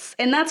adults.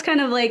 And that's kind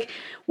of like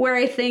where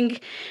I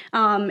think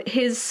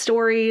his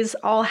stories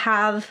all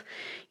have,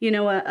 you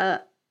know,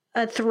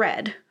 a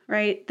thread,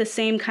 right? The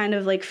same kind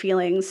of like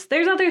feelings.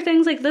 There's other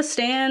things like The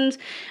Stand,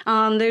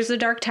 there's the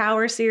Dark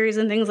Tower series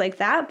and things like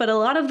that. But a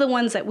lot of the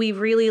ones that we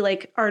really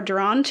like are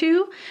drawn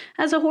to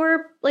as a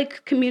horror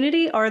like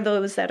community are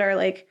those that are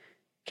like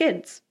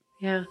kids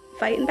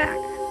fighting back.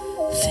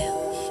 Films.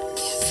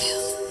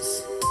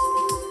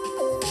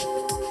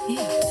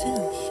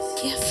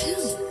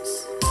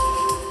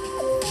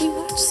 We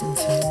watch some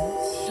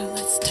films. Now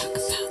let's talk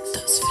about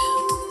those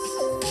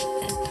films.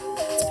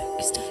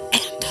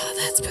 And all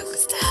that spooky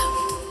stuff.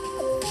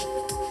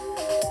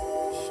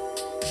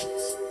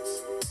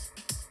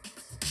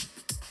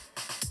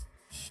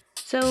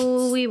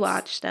 So we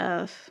watch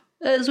stuff.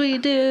 As we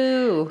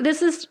do.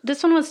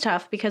 This one was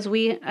tough because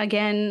we,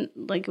 again,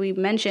 like we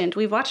mentioned,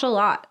 we've watched a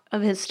lot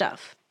of his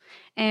stuff.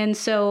 And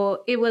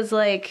so it was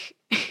like,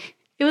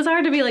 it was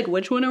hard to be like,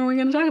 which one are we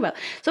going to talk about?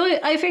 So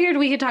I figured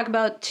we could talk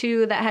about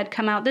two that had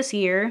come out this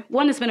year.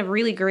 One has been a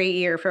really great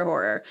year for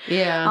horror.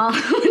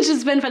 Which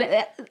has been fun.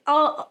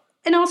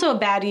 And also a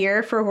bad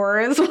year for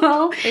horror as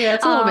well. Yeah,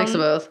 it's a little mix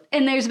of both.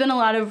 And there's been a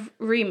lot of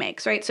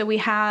remakes, right? So we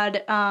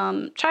had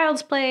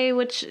Child's Play,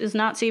 which is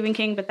not Stephen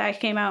King, but that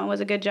came out and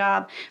was a good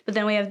job. But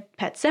then we have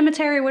Pet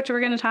Sematary, which we're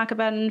going to talk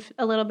about in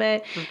a little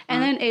bit. Mm-hmm.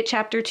 And then It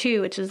Chapter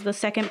 2, which is the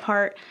second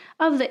part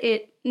of the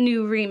It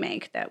new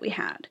remake that we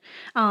had.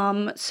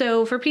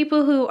 So for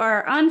people who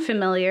are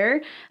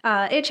unfamiliar,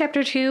 It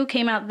Chapter 2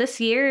 came out this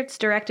year. It's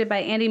directed by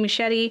Andy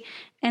Muschietti.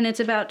 And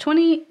it's about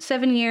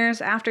 27 years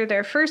after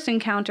their first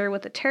encounter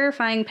with the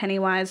terrifying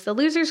Pennywise, the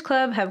Losers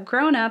Club have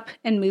grown up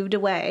and moved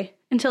away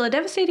until a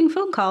devastating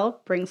phone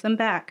call brings them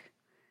back.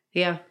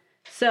 Yeah.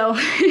 So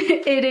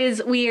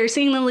we are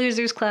seeing the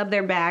Losers Club.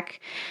 They're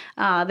back.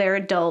 They're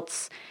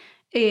adults.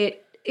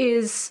 It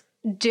is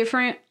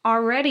different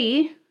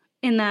already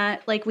in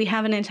that, like, we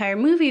have an entire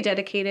movie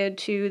dedicated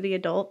to the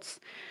adults,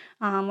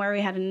 where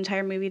we had an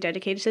entire movie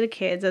dedicated to the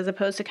kids, as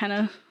opposed to kind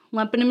of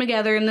lumping them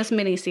together in this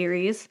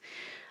miniseries.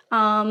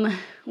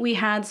 We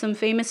had some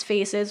famous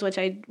faces, which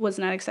I was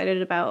not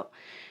excited about,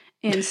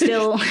 and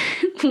still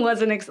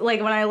wasn't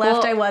like when I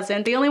left. I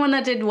wasn't. The only one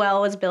that did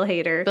well was Bill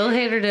Hader. Bill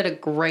Hader did a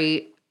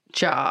great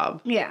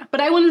job. Yeah,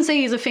 but I wouldn't say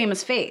he's a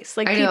famous face.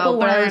 Like, but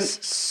I was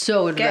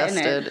so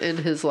invested in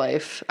his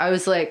life. I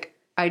was like,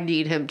 I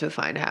need him to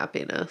find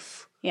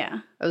happiness. Yeah.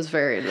 I was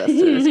very invested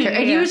in his character.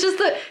 And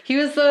he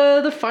was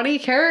the funny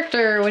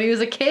character when he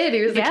was a kid.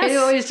 He was the kid who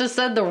always just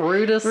said the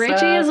rudest Richie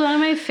stuff. is one of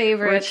my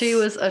favorites. Richie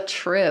was a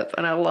trip,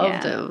 and I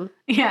loved him.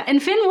 Yeah,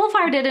 and Finn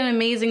Wolfhard did an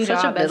amazing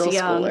job as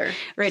young schooler.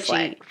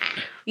 Richie.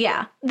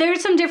 Yeah,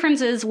 there's some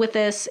differences with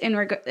this in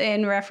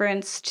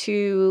reference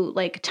to,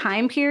 like,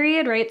 time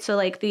period, right? So,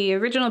 like, the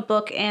original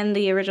book and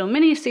the original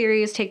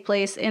miniseries take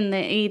place in the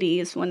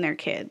 80s when they're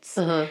kids.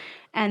 Uh-huh.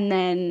 And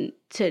then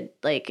to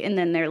like, and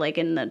then they're like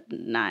in the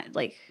not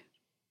like,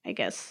 I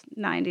guess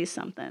 90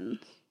 something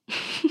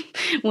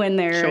when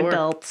they're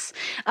adults.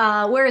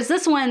 Whereas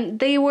this one,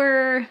 they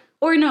were,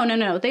 or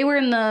no, they were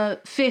in the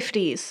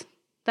 50s.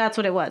 That's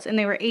what it was. And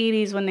they were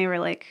 80s when they were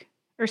like,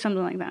 or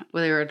something like that.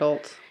 When they were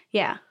adults.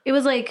 Yeah. It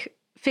was like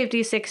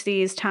 50s,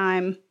 60s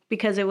time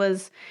because it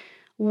was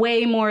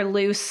way more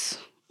loose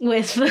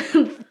with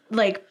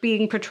like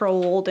being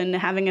patrolled and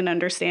having an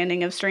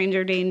understanding of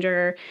stranger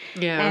danger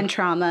and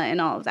trauma and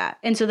all of that.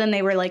 And so then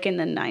they were like in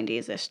the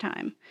 90s-ish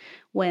time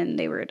when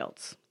they were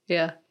adults.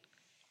 Yeah.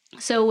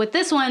 So with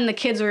this one, the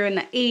kids were in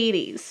the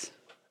 80s.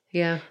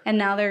 Yeah. And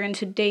now they're in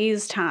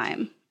today's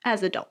time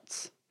as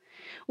adults,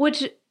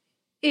 which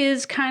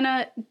is kind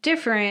of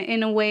different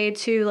in a way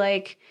to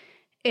like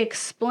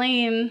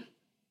explain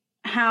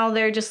how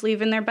they're just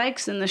leaving their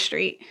bikes in the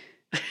street.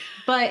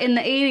 But in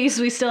the 80s,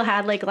 we still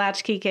had like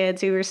latchkey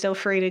kids who were still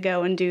free to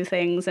go and do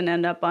things and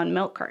end up on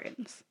milk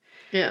cartons.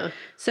 Yeah.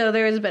 So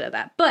there was a bit of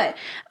that. But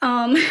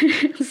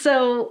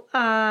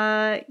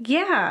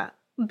yeah,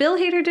 Bill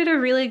Hader did a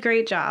really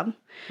great job.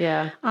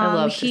 Yeah. I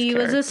love he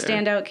was a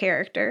standout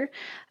character.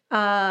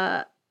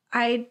 I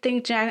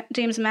think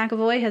James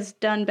McAvoy has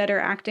done better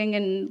acting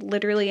in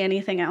literally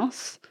anything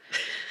else.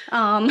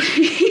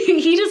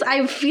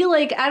 I feel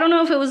like, I don't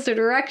know if it was the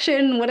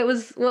direction, what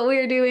we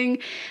were doing.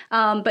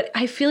 But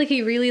I feel like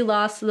he really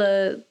lost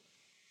the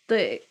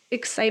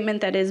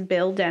excitement that is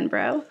Bill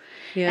Denbrough.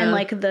 Yeah. And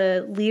like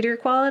the leader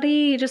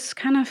quality, he just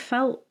kind of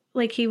felt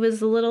like he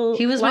was a little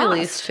He was lost. my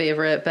least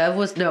favorite. Bev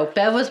was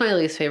my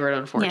least favorite,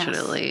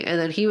 unfortunately. Yes.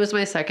 And then he was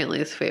my second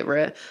least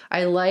favorite.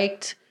 I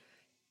liked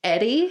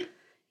Eddie.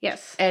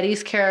 Yes.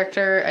 Eddie's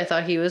character, I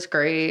thought he was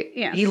great.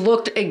 Yes. He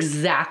looked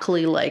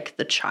exactly like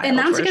the child And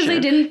that's because version. they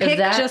didn't pick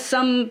just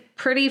some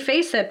pretty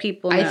face that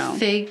people know. I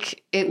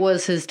think it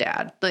was his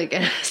dad. Like,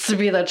 it has to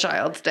be that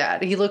child's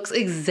dad. He looks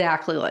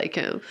exactly like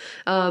him.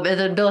 And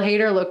then Bill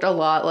Hader looked a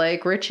lot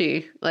like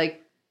Richie.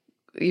 Like,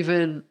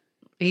 even...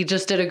 He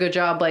just did a good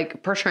job,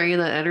 like, portraying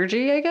that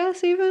energy, I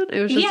guess, even. It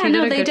was just,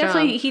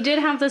 he did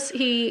have this,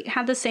 he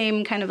had the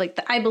same kind of, like,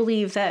 I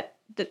believe that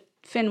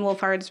Finn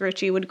Wolfhard's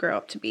Richie would grow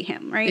up to be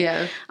him, right?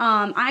 Yeah.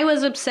 I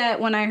was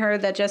upset when I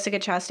heard that Jessica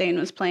Chastain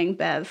was playing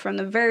Bev from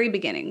the very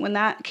beginning. When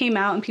that came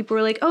out and people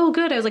were like, oh,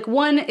 good. I was like,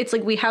 one, it's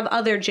like we have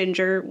other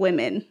ginger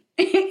women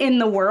in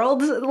the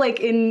world,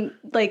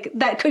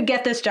 that could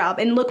get this job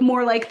and look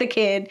more like the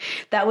kid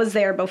that was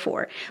there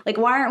before. Like,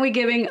 why aren't we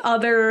giving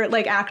other,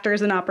 like,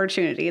 actors an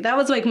opportunity? That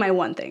was, like, my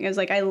one thing. It was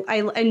like,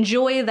 I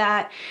enjoy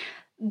that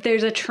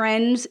there's a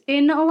trend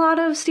in a lot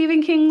of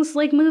Stephen King's,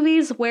 like,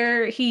 movies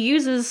where he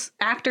uses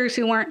actors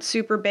who aren't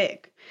super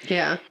big.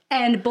 Yeah.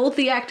 And both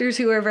the actors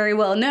who are very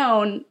well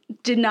known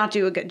did not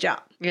do a good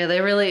job. Yeah,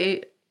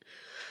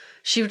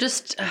 she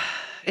just...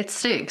 It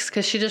stinks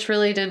because she just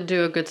really didn't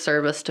do a good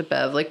service to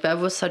Bev. Like, Bev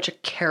was such a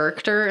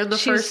character in the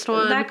first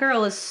one. That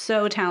girl is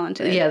so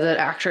talented. Yeah, the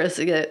actress,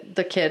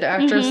 the kid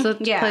actress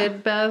that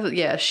played Bev.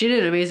 Yeah, she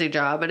did an amazing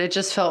job. And it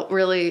just felt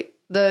really...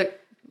 The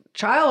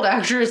child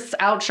actress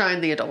outshined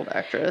the adult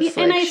actress.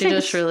 Yeah, like, she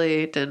just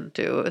really didn't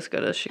do as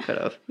good as she could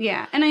have.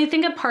 Yeah, and I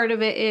think a part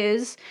of it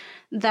is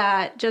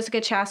that Jessica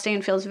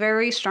Chastain feels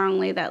very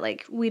strongly that,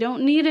 like, we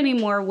don't need any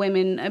more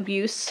women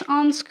abuse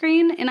on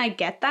screen, and I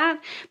get that.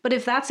 But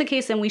if that's the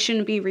case, then we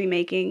shouldn't be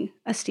remaking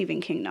a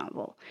Stephen King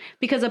novel.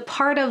 Because a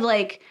part of,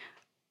 like,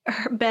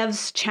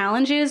 Bev's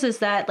challenges is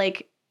that,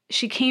 like,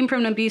 she came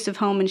from an abusive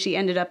home and she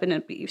ended up in an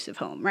abusive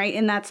home, right?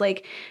 And that's,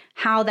 like,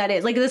 how that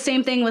is. Like, the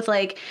same thing with,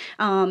 like,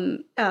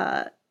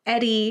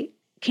 Eddie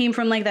came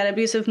from, like, that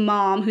abusive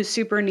mom who's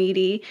super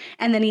needy,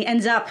 and then he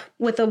ends up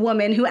with a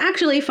woman who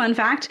actually, fun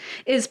fact,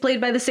 is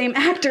played by the same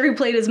actor who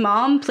played his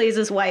mom, plays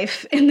his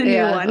wife in the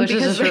new one. Which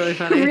is just really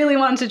funny. Really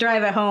wanted to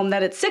drive it home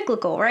that it's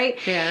cyclical, right?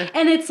 Yeah.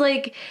 And it's,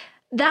 like,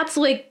 that's,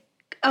 like,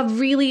 a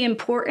really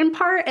important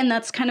part, and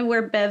that's kind of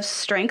where Bev's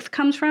strength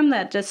comes from,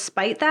 that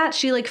despite that,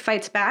 she, like,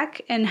 fights back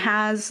and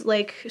has,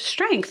 like,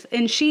 strength.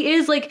 And she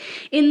is, like,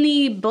 in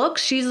the book,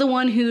 she's the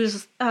one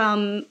who's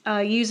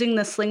using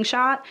the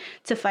slingshot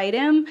to fight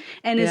him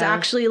and is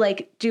actually,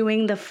 like,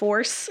 doing the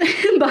force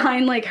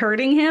behind, like,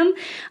 hurting him.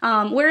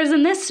 Whereas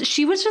in this,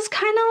 she was just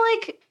kind of,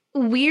 like,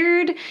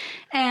 weird,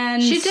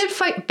 and... She did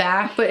fight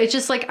back, but it's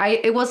just, like,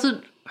 it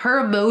wasn't...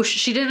 Her emotion,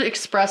 she didn't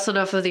express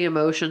enough of the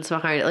emotions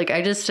behind it. Like,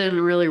 I just didn't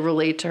really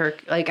relate to her.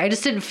 Like, I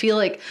just didn't feel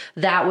like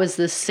that was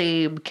the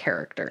same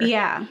character.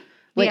 Yeah.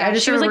 Like, I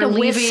just she was like a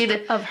leaving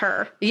wisp of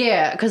her.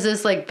 Yeah, because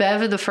it's like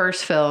Bev in the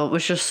first film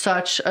was just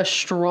such a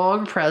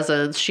strong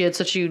presence. She had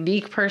such a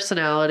unique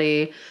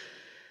personality.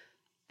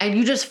 And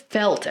you just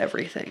felt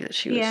everything that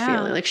she was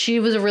feeling. Like, she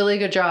was a really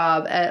good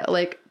job at,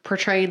 like,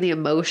 portraying the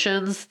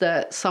emotions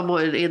that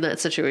someone in that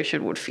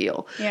situation would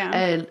feel. Yeah.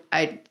 And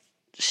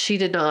she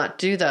did not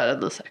do that in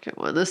the second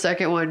one. The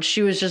second one,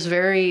 she was just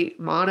very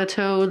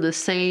monotone, the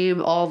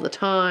same all the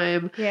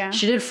time. Yeah.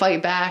 She did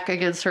fight back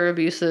against her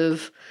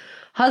abusive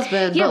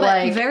husband, but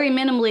like... very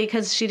minimally,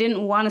 because she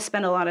didn't want to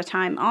spend a lot of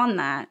time on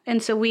that.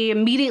 And so we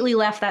immediately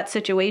left that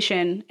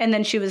situation, and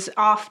then she was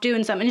off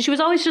doing something. And she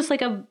was always just,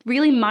 like, a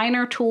really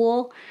minor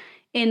tool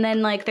And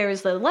then, like, there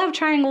was the love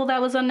triangle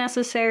that was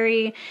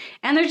unnecessary.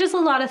 And there's just a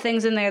lot of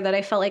things in there that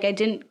I felt like I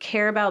didn't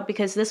care about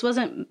because this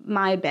wasn't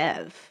my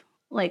Bev.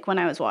 Like, when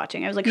I was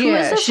watching, I was like, who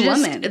is this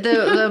woman?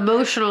 The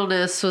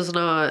emotionalness was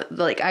not,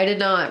 like, I did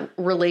not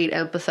relate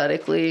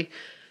empathetically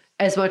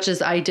as much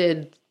as I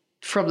did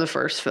from the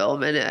first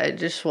film. And it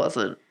just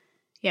wasn't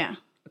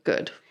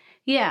good.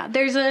 Yeah,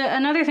 there's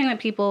another thing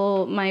that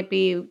people might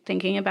be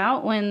thinking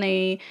about when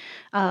they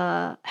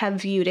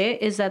have viewed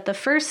it is that the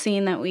first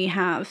scene that we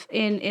have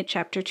in It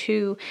Chapter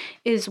 2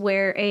 is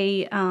where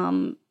a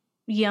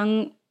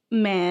young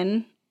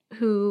man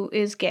who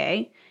is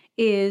gay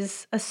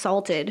is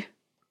assaulted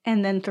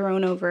and then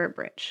thrown over a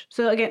bridge.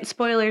 So again,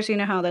 spoilers, you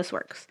know how this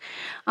works.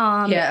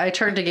 I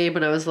turned to Gabe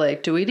and I was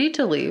like, do we need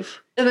to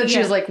leave? And then she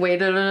was like, wait,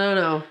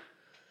 no.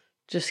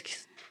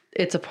 Just,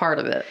 it's a part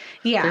of it.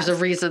 Yeah. There's a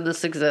reason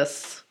this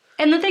exists.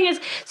 And the thing is,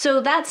 so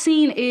that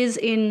scene is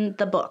in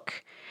the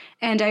book.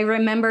 And I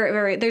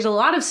remember there's a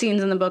lot of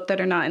scenes in the book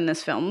that are not in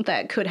this film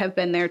that could have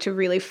been there to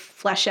really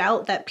flesh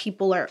out that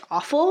people are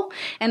awful.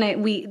 And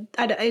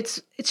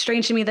it's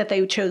strange to me that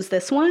they chose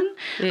this one.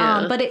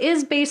 Yeah. But it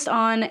is based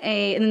on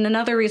and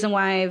another reason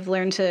why I've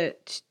learned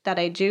that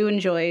I do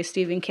enjoy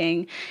Stephen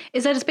King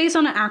is that it's based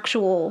on an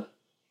actual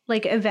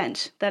like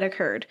event that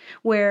occurred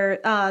where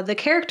the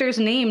character's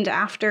named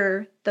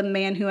after the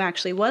man who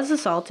actually was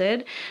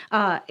assaulted,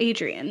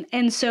 Adrian.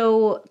 And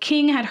so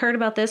King had heard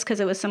about this because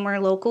it was somewhere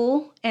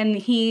local, and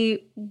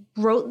he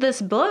wrote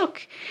this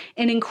book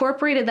and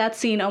incorporated that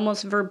scene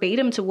almost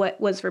verbatim to what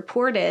was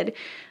reported,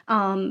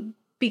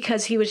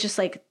 because he was just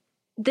like,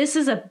 this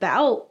is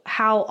about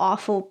how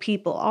awful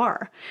people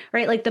are,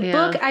 right? Like the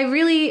book, I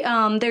really,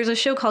 there's a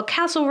show called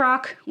Castle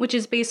Rock, which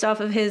is based off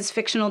of his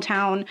fictional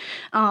town,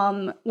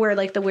 where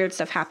like the weird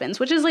stuff happens,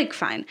 which is like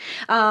fine.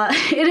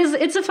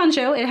 It's a fun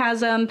show. It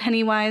has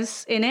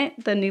Pennywise in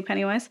it, the new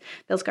Pennywise,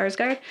 Bill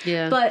Skarsgård.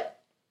 Yeah.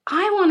 But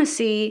I want to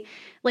see,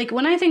 like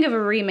when I think of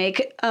a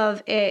remake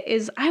of it,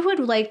 is I would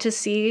like to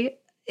see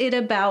it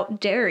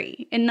about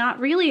Derry and not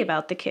really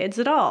about the kids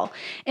at all.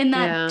 And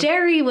that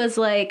Derry was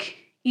like,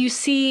 you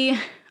see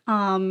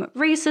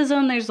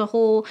racism. There's the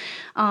whole,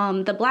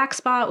 the Black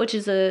Spot, which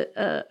is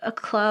a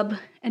club,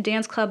 a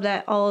dance club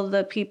that all of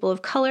the people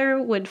of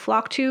color would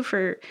flock to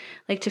for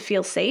like to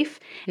feel safe.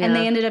 Yeah. And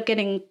they ended up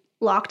getting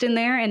locked in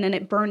there, and then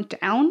it burnt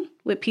down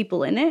with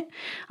people in it.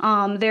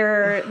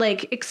 There are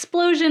like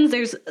explosions.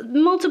 There's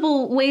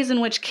multiple ways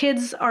in which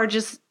kids are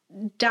just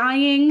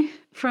dying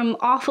from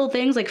awful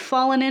things, like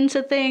falling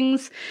into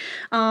things.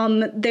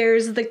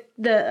 There's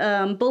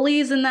the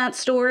bullies in that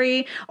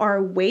story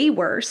are way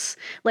worse.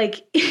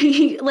 Like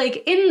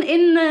like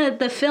in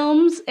the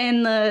films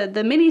and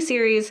the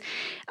miniseries,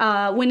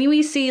 when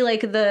we see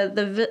like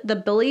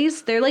the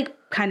bullies, they're like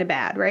kind of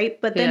bad, right?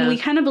 But then we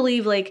kind of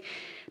believe like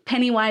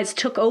Pennywise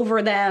took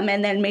over them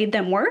and then made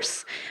them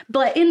worse.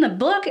 But in the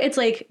book, it's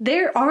like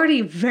they're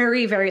already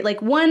very, very,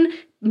 like one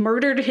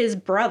murdered his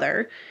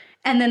brother,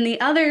 and then the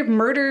other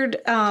murdered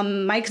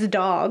Mike's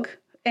dog,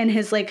 and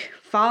his like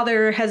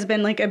father has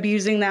been like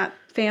abusing that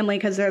family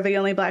because they're the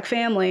only black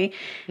family.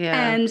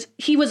 Yeah. And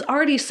he was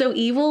already so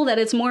evil that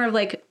it's more of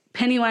like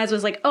Pennywise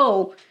was like,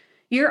 oh,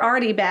 you're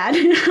already bad.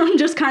 I'm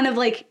just kind of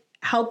like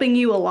helping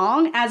you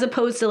along, as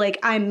opposed to like,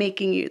 I'm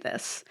making you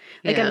this.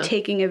 Like I'm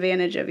taking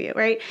advantage of you,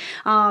 right?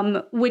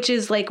 Which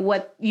is like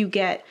what you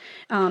get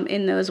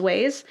in those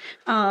ways.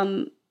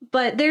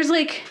 But there's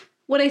like,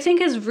 what I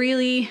think is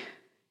really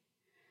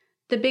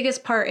the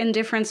biggest part and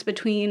difference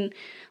between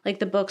like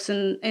the books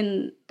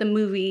and the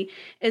movie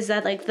is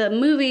that like the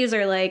movies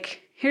are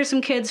like, here's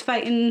some kids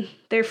fighting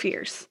their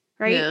fears,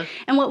 right? Yeah.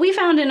 And what we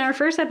found in our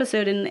first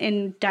episode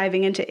in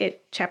diving into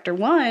It Chapter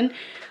 1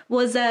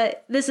 was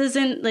that this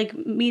isn't like,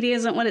 media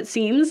isn't what it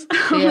seems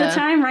all the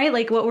time, right?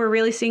 Like what we're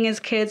really seeing is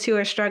kids who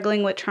are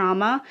struggling with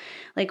trauma.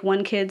 Like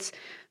one kid's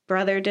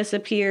brother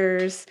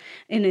disappears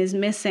and is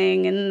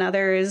missing, and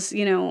another is,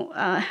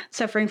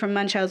 suffering from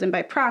Munchausen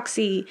by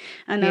proxy.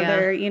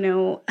 Another,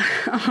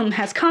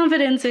 has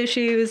confidence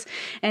issues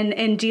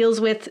and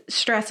deals with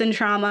stress and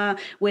trauma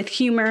with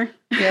humor,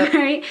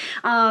 right?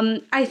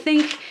 I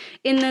think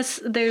in this,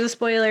 there's a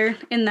spoiler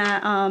in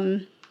that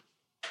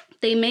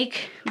they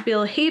make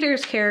Bill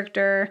Hader's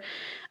character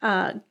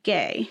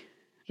gay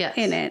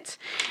in it.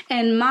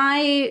 And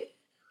my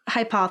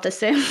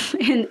hypothesis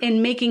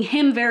in making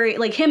him very,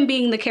 like him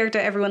being the character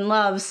everyone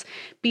loves,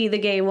 be the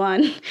gay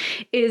one,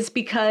 is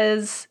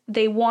because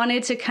they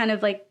wanted to kind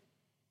of like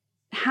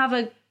have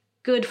a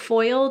good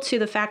foil to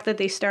the fact that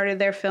they started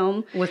their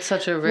film with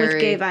such a very, with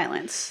gay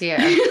violence.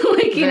 Yeah.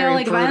 Like,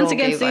 like violence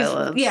against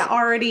these,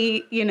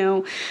 already,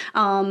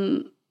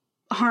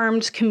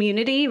 harmed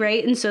community,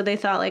 right? And so they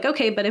thought like,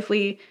 okay, but if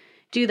we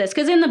do this,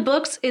 because in the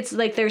books it's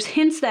like there's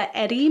hints that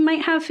Eddie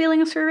might have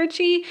feelings for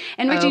Richie,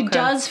 and Richie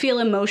does feel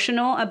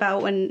emotional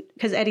about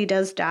because Eddie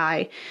does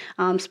die.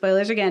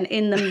 Spoilers again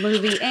in the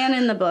movie and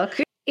in the book.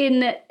 In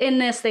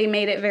this, they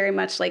made it very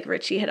much like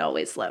Richie had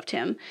always loved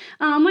him,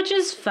 which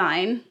is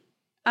fine.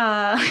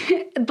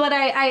 But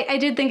I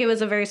did think it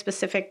was a very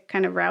specific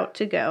kind of route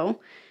to go.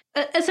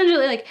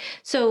 Essentially, like,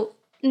 so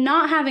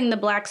not having the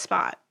Black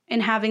Spot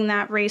and having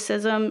that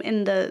racism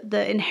and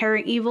the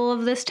inherent evil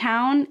of this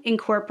town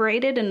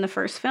incorporated in the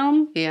first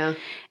film. Yeah.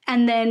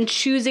 And then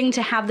choosing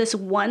to have this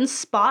one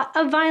spot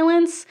of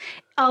violence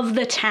of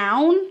the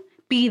town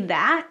be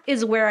that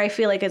is where I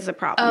feel like is the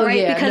problem, right?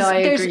 Yeah. Because I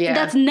agree, yeah.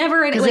 that's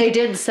never because they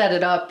didn't set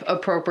it up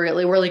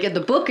appropriately. Where like in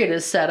the book it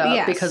is set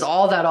up because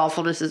all that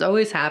awfulness is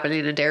always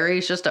happening, and Derry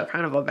is just a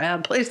kind of a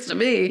bad place to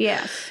be.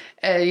 Yes.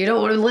 And you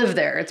don't want to live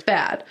there. It's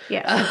bad.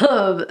 Yes.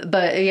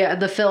 But yeah, in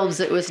the films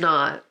it was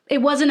not.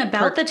 It wasn't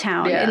about the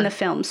town in the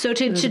film. So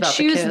to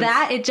choose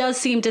that, it does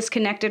seem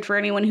disconnected for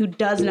anyone who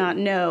does not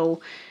know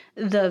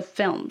the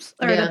films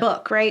or the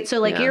book, right?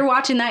 So like you're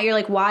watching that, you're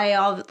like, why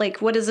all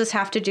like what does this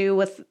have to do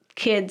with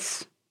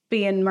kids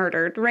being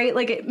murdered, right?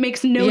 Like it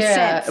makes no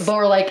sense.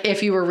 Or like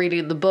if you were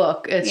reading the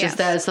book, it's just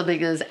that is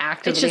something that is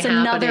actively it's just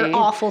happening. Another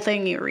awful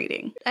thing you're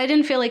reading. I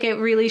didn't feel like it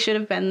really should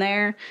have been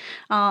there.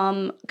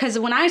 Because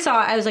when I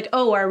saw it, I was like,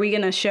 oh, are we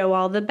going to show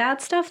all the bad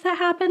stuff that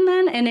happened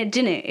then? And it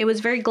didn't. It was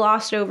very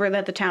glossed over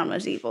that the town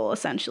was evil,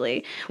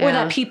 essentially. Or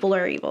that people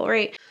are evil,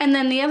 right? And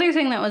then the other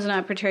thing that was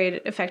not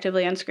portrayed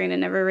effectively on screen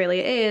and never really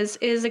is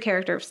the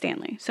character of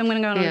Stanley. So I'm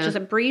going to go on just a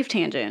brief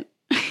tangent.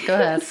 Go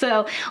ahead.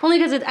 So only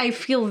because I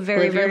feel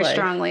very, very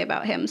strongly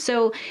about him.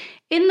 So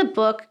in the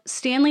book,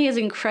 Stanley is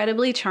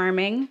incredibly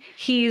charming.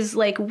 He's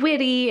like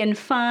witty and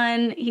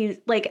fun. He's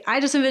like,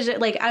 I just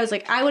envisioned, like, I was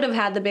like, I would have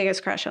had the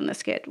biggest crush on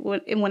this kid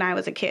when I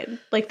was a kid,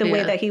 like the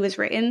way that he was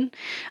written.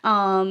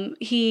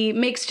 He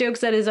makes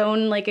jokes at his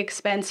own like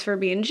expense for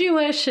being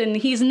Jewish, and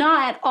he's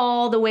not at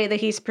all the way that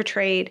he's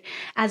portrayed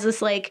as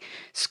this like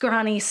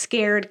scrawny,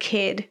 scared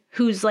kid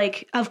who's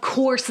like, of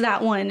course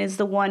that one is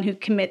the one who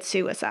commits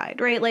suicide,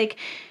 right? Like,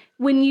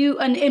 when you,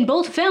 and in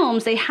both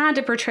films, they had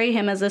to portray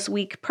him as this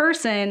weak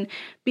person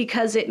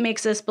because it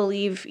makes us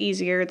believe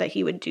easier that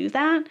he would do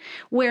that.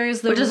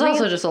 Whereas which is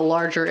also just a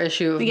larger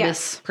issue of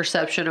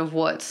misperception of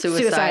what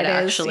suicide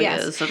actually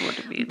is and what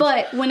it means.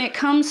 But when it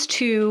comes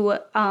to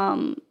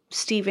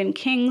Stephen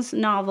King's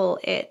novel,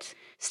 It,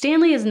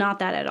 Stanley is not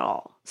that at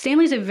all.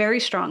 Stanley's a very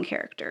strong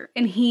character,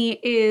 and he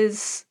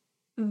is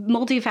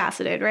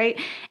multifaceted, right?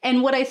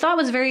 And what I thought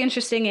was very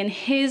interesting in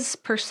his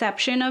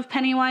perception of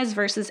Pennywise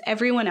versus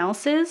everyone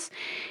else's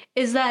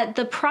is that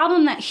the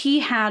problem that he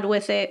had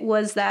with it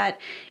was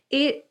that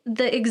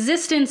the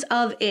existence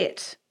of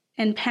it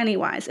and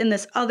Pennywise and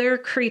this other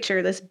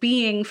creature, this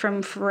being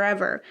from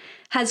forever,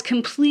 has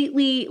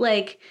completely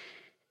like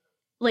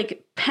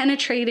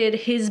penetrated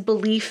his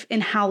belief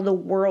in how the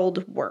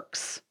world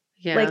works.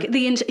 Yeah. Like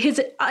his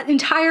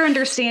entire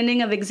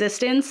understanding of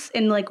existence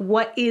and like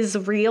what is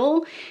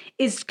real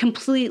is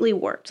completely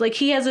warped. Like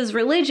he has his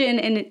religion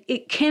and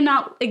it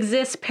cannot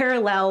exist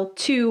parallel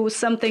to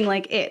something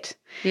like it.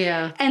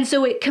 Yeah. And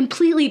so it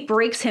completely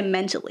breaks him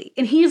mentally.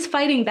 And he is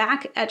fighting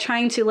back at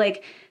trying to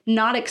like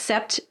not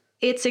accept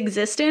its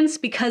existence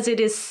because it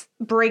is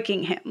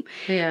breaking him.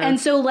 Yeah. And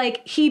so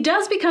like he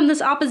does become this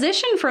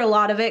opposition for a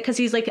lot of it because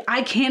he's like,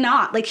 I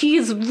cannot. Like he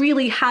is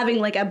really having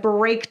like a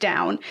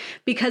breakdown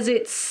because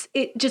it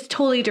just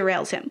totally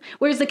derails him.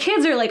 Whereas the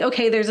kids are like,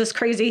 okay, there's this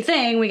crazy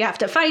thing, we have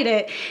to fight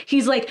it.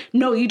 He's like,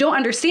 no, you don't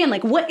understand.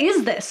 Like, what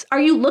is this? Are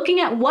you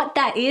looking at what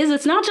that is?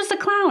 It's not just a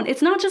clown.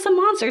 It's not just a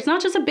monster. It's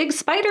not just a big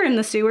spider in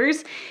the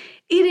sewers.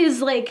 It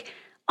is like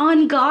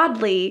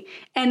ungodly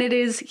and it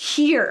is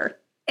here.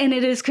 And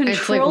it is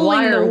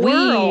controlling the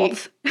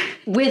world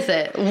with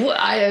it.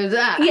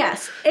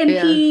 Yes. And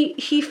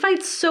he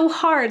fights so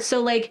hard.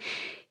 So like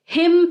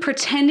him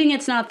pretending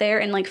it's not there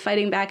and like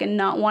fighting back and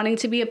not wanting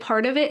to be a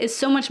part of it is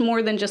so much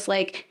more than just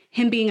like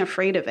him being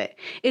afraid of it.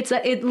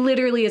 It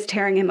literally is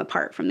tearing him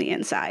apart from the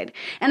inside.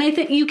 And I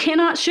think you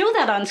cannot show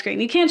that on screen.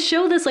 You can't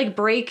show this like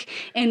break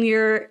in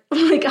your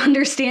like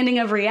understanding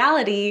of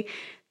reality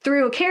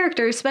through a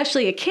character,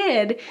 especially a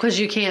kid. Because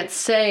you can't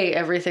say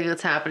everything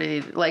that's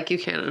happening like you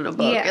can in a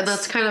book. Yes. And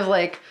that's kind of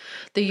like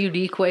the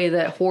unique way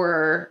that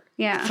horror,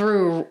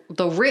 through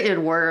the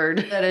written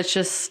word, that it's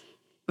just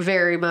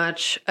very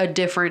much a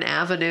different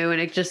avenue and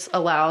it just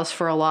allows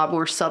for a lot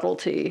more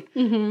subtlety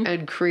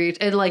and create.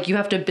 And like you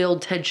have to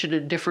build tension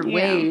in different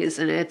ways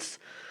and it's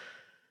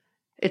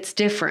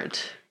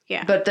different.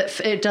 Yeah. But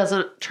it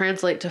doesn't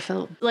translate to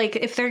film. Like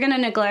if they're going to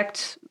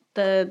neglect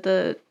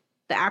the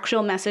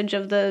actual message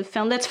of the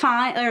film, that's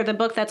fine, or the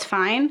book, that's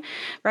fine,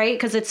 right?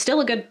 Because it's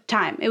still a good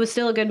time. It was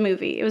still a good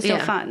movie. It was still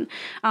fun.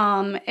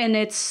 And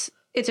it's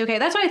okay.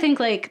 That's why I think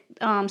like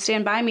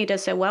Stand By Me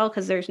does so well,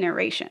 because there's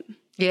narration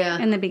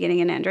in the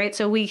beginning and end, right?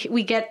 So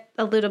we get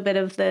a little bit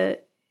of the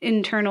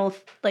internal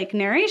like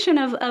narration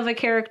of a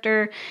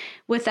character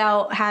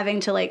without having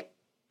to like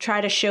try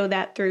to show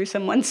that through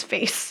someone's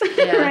face,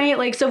 right?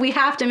 Like, so we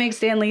have to make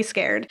Stanley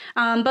scared.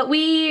 But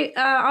we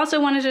also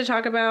wanted to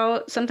talk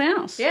about something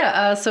else.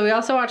 Yeah, so we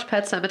also watched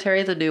Pet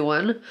Sematary, the new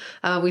one.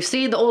 We've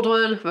seen the old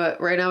one, but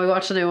right now we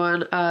watch the new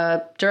one.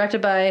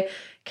 Directed by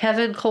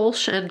Kevin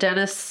Kolsch and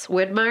Dennis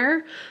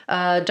Widmeyer.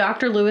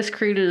 Dr. Lewis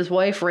Creed and his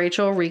wife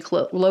Rachel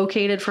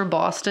relocated from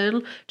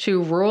Boston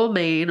to rural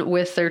Maine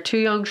with their 2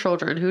 young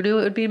children. Who knew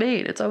it would be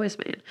Maine? It's always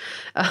Maine.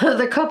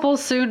 The couple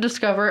soon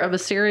discover a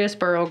mysterious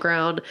burial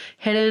ground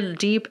hidden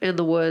deep in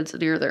the woods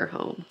near their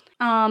home.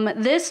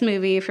 this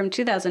movie from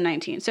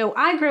 2019. So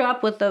I grew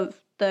up with the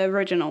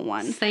original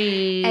one.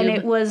 Same. And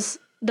it was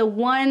the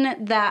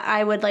one that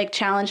I would like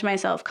challenge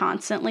myself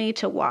constantly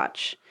to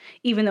watch,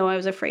 even though I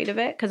was afraid of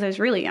it because I was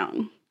really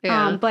young.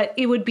 Yeah. But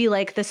it would be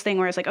like this thing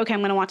where it's like, okay,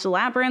 I'm going to watch The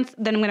Labyrinth.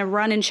 Then I'm going to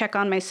run and check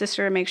on my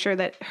sister and make sure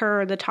that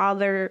the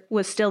toddler,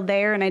 was still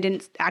there and I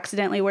didn't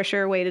accidentally wish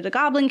her away to the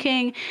Goblin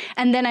King.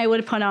 And then I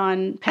would put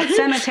on Pet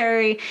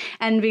Sematary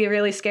and be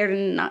really scared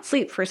and not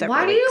sleep for several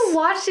weeks. Why do you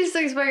watch these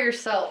things by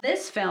yourself?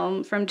 This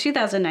film from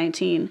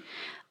 2019,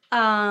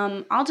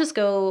 I'll just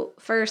go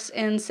first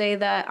and say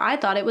that I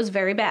thought it was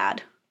very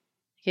bad.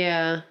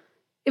 Yeah.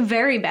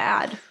 Very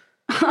bad.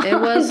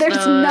 It was.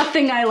 There's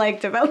nothing I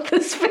liked about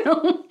this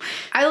film.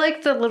 I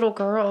liked the little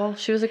girl.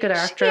 She was a good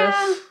actress.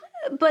 Yeah,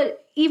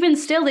 but even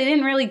still, they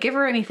didn't really give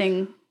her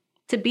anything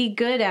to be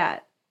good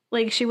at.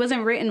 Like, she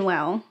wasn't written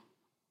well.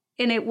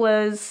 And it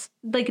was,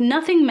 like,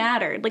 nothing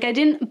mattered. Like, I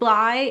didn't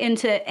buy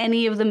into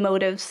any of the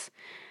motives.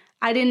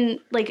 I didn't,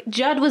 like,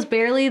 Judd was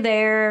barely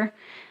there.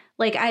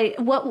 Like,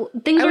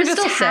 things were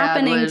just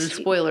happening. When,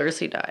 spoilers,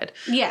 he died.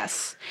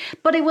 Yes.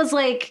 But it was,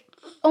 like,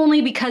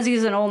 only because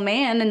he's an old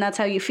man and that's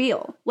how you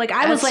feel. Like,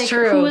 I was like,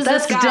 true. Who is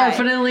that's this guy? That's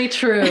definitely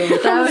true.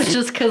 That was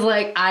just because,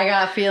 like, I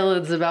got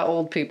feelings about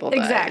old people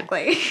dying.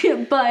 Exactly.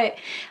 But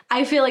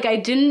I feel like I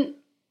didn't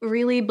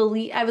really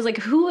believe, I was like,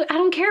 I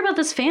don't care about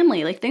this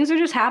family. Like, things are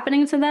just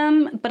happening to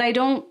them, but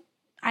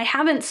I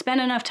haven't spent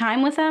enough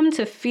time with them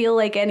to feel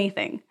like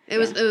anything. It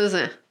was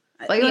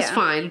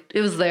fine.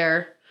 It was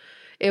there.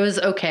 It was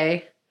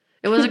okay.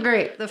 It wasn't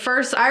great.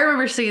 I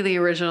remember seeing the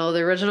original. The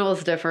original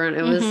was different.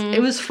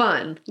 It was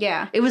fun.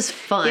 Yeah. It was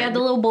fun. He had the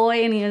little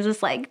boy and he was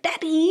just like,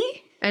 Daddy.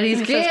 And it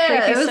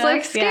was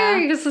like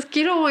scary because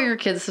you don't want your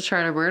kids to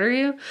try to murder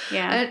you.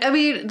 Yeah. And I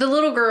mean, the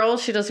little girl,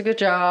 she does a good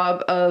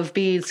job of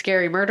being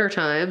scary murder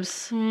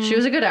times. She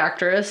was a good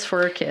actress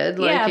for a kid.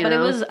 It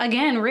was,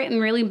 again, written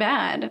really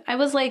bad. I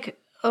was like,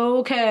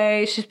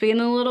 okay, she's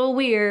being a little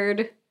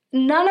weird.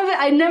 None of it.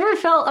 I never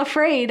felt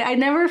afraid. I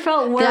never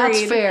felt worried.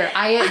 That's fair.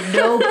 I at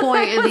no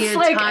point in the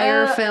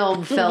entire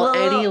film felt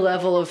any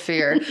level of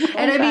fear.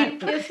 And I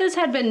mean, if this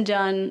had been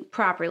done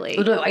properly.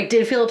 No, I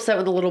did feel upset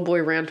when the little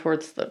boy ran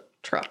towards the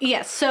truck.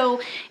 Yes. So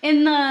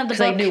in the book,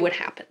 because I knew what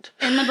happened.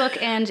 In the book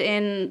and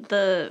in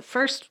the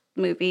first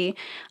movie,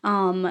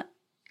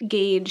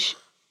 Gage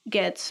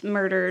gets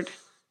murdered.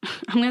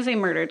 I'm going to say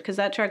murdered because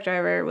that truck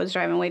driver was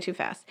driving way too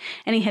fast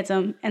and he hits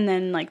him. And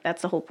then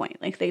that's the whole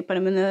point. Like, they put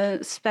him in the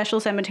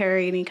special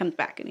cemetery and he comes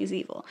back and he's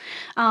evil.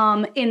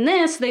 In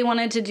this, they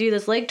wanted to do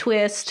this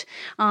twist.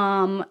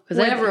 Because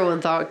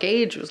everyone thought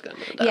Gage was going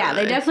to die. Yeah,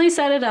 they definitely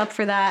set it up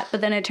for that.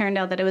 But then it turned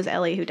out that it was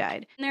Ellie who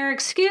died. And their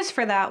excuse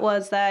for that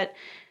was that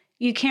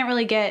you can't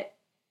really get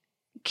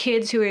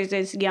kids who are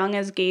as young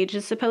as Gage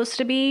is supposed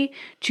to be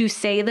to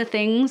say the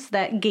things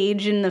that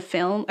Gage in the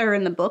film or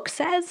in the book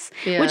says,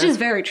 which is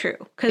very true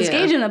because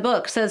Gage in the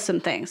book says some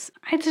things.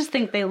 I just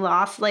think they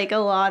lost a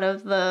lot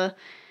of the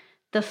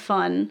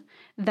fun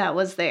that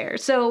was there.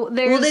 So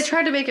they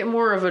tried to make it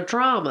more of a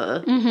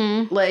drama.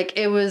 Mm-hmm. Like,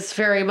 it was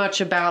very much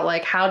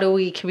about how do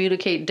we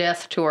communicate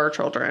death to our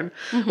children,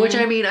 which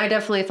I mean, I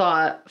definitely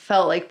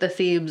felt like the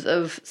themes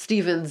of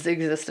Stephen's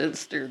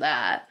existence through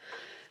that.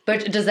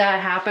 But does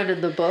that happen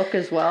in the book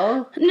as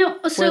well? No,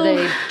 where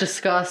they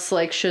discuss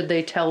should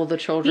they tell the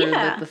children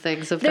that the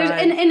things have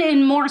died?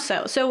 And more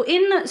so. So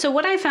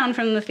what I found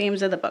from the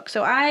themes of the book.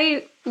 So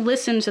I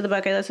listened to the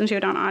book. I listened to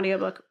it on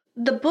audiobook.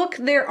 The book,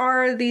 there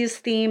are these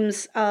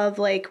themes of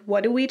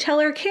what do we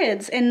tell our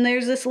kids? And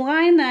there's this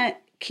line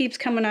that keeps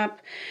coming up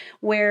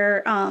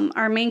where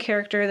our main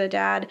character, the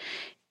dad,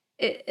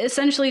 it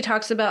essentially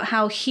talks about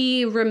how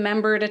he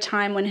remembered a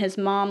time when his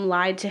mom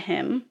lied to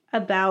him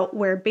about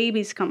where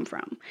babies come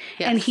from.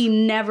 Yes. And he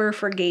never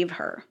forgave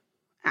her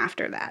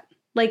after that.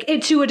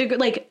 To a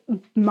degree,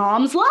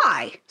 moms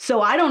lie. So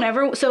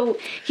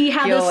he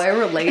had this. I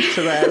relate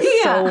to that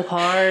so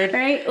hard.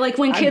 Right?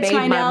 When kids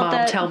find out that. My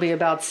mom tell me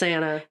about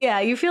Santa. Yeah,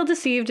 you feel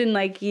deceived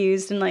and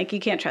used and you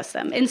can't trust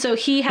them. And so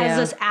he has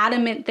this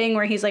adamant thing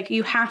where he's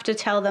you have to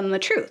tell them the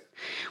truth.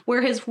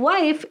 Where his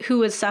wife,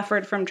 who has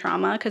suffered from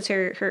trauma because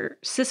her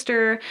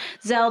sister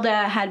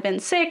Zelda had been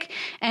sick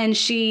and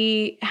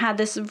she had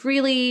this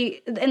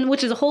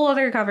which is a whole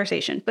other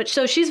conversation. But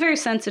so she's very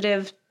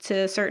sensitive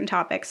to certain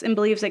topics and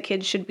believes that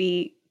kids should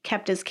be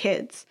kept as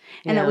kids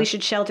and that we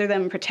should shelter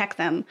them and protect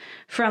them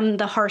from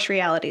the harsh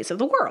realities of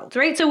the world.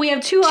 Right. So we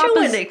have two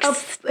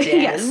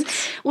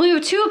we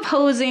have two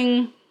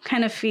opposing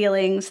kind of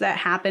feelings that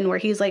happen where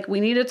he's we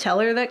need to tell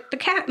her that the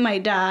cat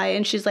might die.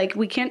 And she's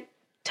we can't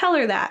tell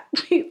her that.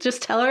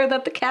 Just tell her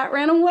that the cat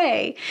ran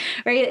away,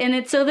 right?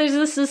 And so there's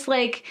this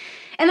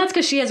and that's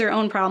because she has her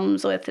own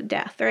problems with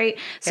death, right?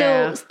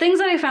 So things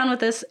that I found with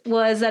this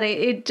was that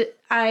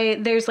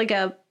there's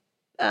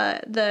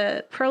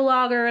the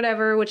prologue or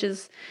whatever, which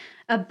is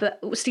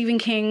Stephen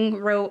King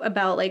wrote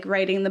about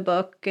writing the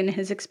book and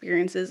his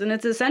experiences, and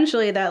it's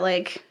essentially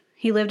that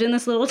he lived in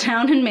this little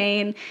town in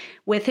Maine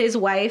with his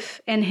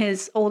wife and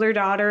his older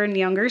daughter and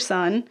younger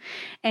son,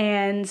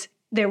 and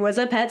there was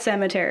a pet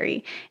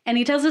cemetery. And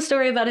he tells a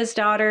story about his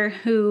daughter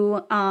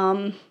who,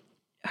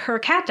 her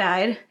cat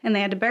died and they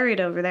had to bury it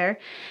over there.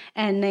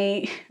 And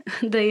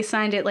they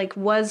signed it like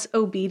was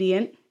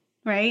obedient,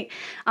 right?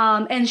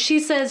 And she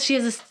says she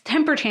has this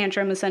temper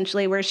tantrum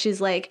essentially where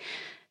she's like,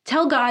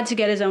 tell God to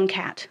get his own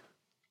cat.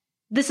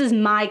 This is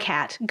my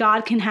cat.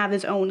 God can have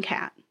his own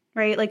cat,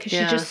 right? Like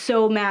she's just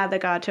so mad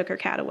that God took her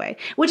cat away,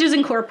 which is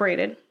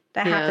incorporated.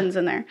 That happens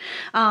in there.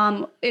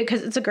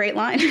 Because it's a great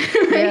line,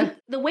 right? Yeah.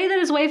 The way that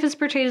his wife is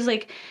portrayed is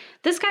like,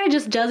 this guy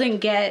just doesn't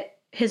get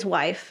his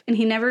wife and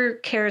he never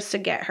cares to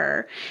get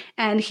her.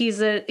 And he's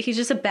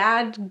just a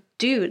bad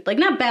dude. Like,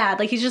 not bad.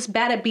 Like, he's just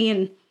bad at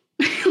being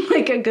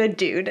like a good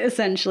dude,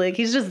 essentially. Like,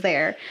 he's just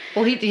there.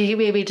 Well, he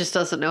maybe just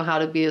doesn't know how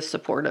to be a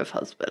supportive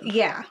husband.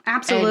 Yeah,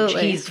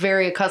 absolutely. And he's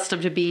very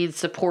accustomed to being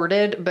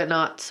supported, but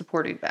not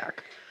supporting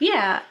back.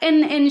 Yeah,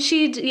 and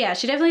she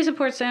definitely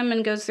supports him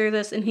and goes through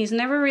this, and he's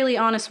never really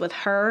honest with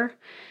her.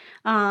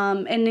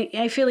 And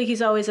I feel like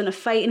he's always in a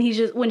fight, and he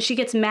just, when she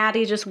gets mad,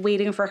 he's just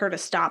waiting for her to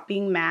stop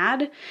being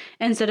mad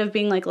instead of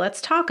being like,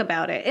 let's talk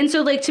about it. And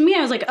so, like, to me,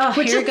 I was like, oh,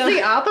 which here is goes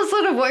the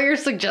opposite of what you're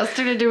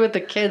suggesting to do with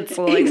the kids.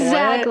 So, like,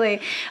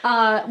 exactly.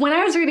 When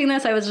I was reading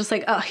this, I was just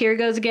like, oh, here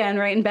goes again,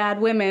 writing bad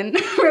women,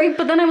 right?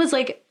 But then I was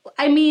like,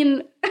 I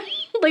mean,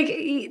 like,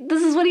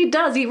 this is what he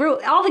does. He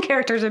wrote, all the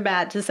characters are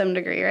bad to some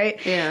degree,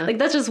 right? Yeah. Like,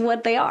 that's just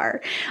what they are.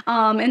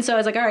 And so I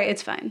was like, all right,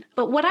 it's fine.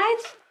 But what I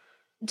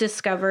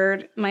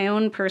discovered, my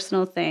own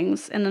personal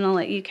things, and then I'll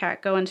let you,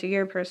 Kat, go into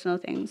your personal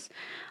things,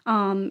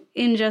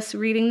 in just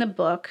reading the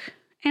book,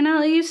 and I'll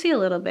let you see a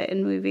little bit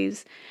in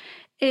movies,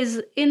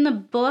 is in the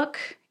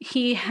book,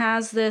 he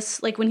has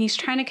this, like, when he's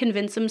trying to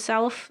convince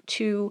himself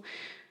to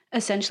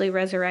essentially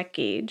resurrect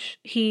Gage,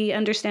 he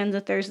understands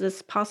that there's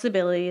this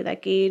possibility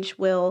that Gage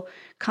will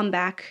come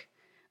back,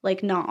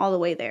 like, not all the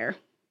way there.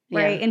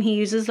 Right. Yeah. And he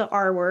uses the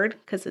R word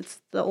because it's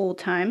the old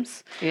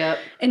times. Yep.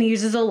 And he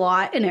uses a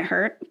lot and it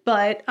hurt.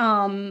 But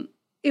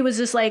it was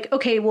just like,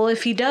 okay, well,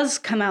 if he does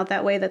come out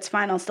that way, that's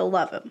fine. I'll still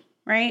love him.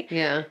 Right.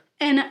 Yeah.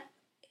 And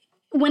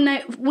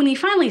when he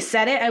finally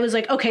said it, I was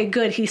like, okay,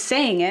 good. He's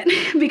saying it.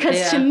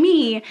 Because to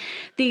me,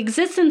 the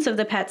existence of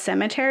the pet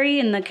cemetery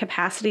and the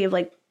capacity of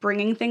like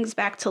bringing things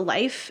back to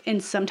life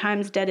and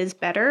sometimes dead is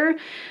better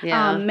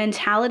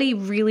mentality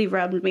really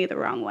rubbed me the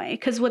wrong way.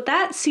 Because what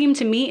that seemed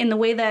to me in the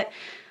way that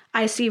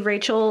I see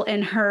Rachel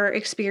and her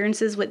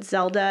experiences with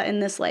Zelda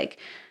and this like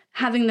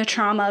having the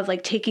trauma of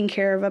like taking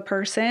care of a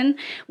person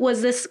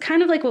was this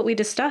kind of like what we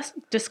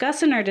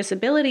discussed in our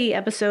disability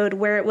episode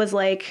where it was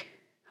like,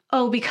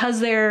 oh,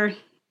 because they're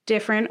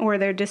different or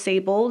they're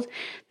disabled,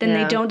 then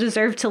they don't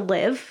deserve to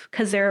live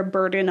because they're a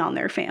burden on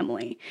their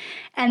family.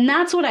 And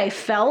that's what I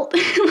felt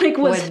like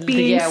was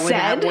being said. When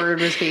that word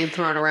was being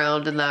thrown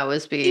around and that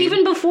was being...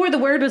 Even before the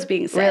word was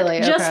being said. Really?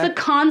 Just okay. the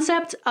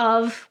concept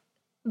of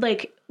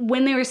like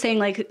when they were saying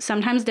like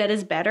sometimes dead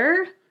is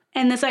better.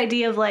 And this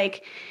idea of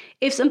like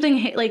if something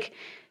hit like...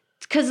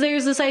 Because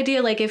there's this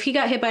idea like if he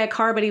got hit by a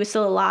car but he was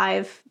still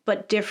alive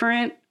but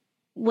different,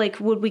 like,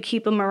 would we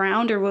keep him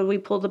around or would we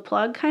pull the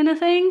plug kind of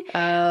thing?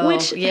 Oh,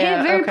 which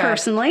hit very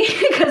personally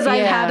because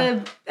I've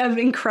had an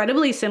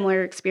incredibly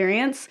similar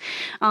experience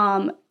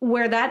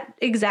where that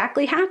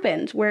exactly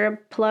happened, where a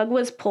plug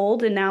was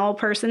pulled and now a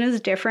person is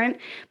different,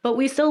 but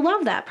we still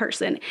love that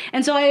person.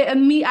 And so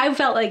I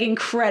felt like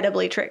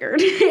incredibly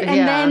triggered.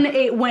 And then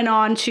it went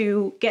on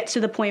to get to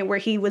the point where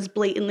he was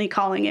blatantly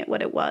calling it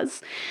what it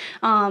was,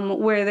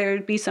 where there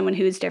would be someone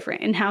who is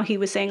different and how he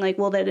was saying like,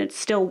 well, then it's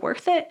still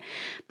worth it.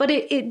 But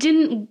it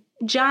didn't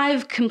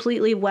jive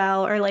completely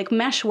well or like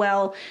mesh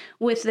well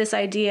with this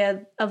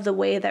idea of the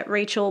way that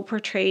Rachel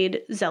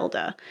portrayed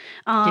Zelda.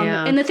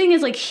 And the thing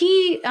is like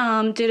he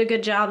did a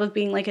good job of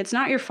being like, it's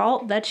not your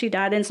fault that she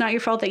died and it's not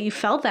your fault that you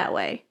felt that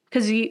way.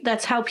 Because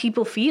that's how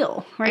people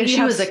feel, right? And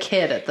she was a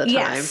kid at the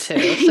time,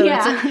 too.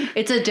 So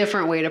it's a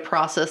different way to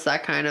process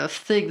that kind of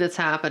thing that's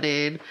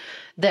happening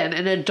than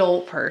an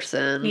adult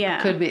person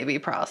could maybe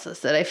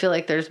process it. I feel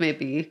like there's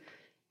maybe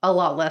a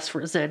lot less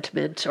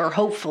resentment, or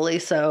hopefully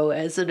so,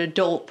 as an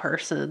adult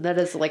person that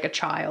is like a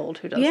child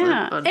who doesn't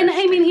understand. And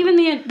I mean,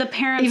 even the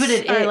parents even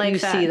in are it, like you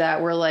see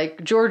that where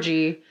like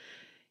Georgie,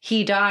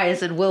 he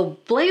dies and Will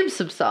blames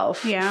himself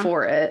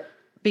for it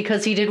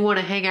because he didn't want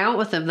to hang out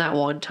with him that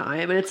one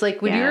time. And it's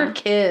like when you're a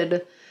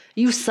kid,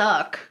 you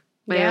suck,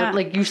 man.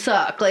 Like you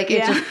suck. Like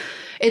it's just,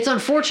 it's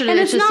unfortunate. And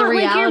it's just the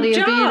reality like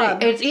of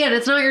being. And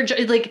it's not your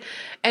job. Like,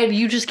 and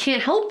you just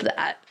can't help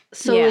that.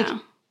 So like,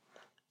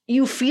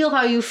 you feel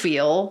how you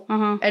feel,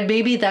 and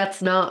maybe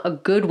that's not a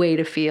good way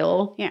to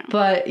feel.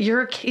 But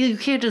you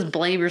can't just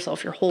blame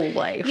yourself your whole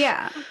life.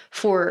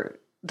 For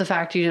the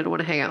fact you didn't want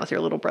to hang out with your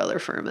little brother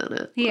for a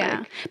minute.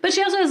 Like, but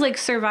she also has like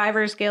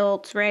survivor's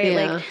guilt, right?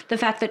 Like the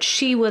fact that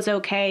she was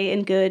okay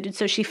and good,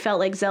 so she felt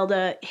like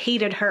Zelda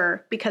hated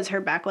her because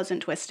her back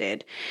wasn't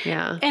twisted.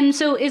 And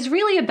so it's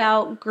really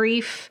about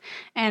grief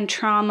and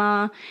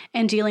trauma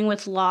and dealing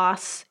with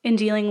loss and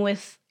dealing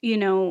with, you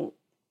know,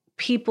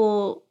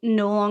 people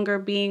no longer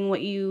being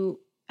what you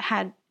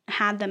had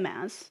had them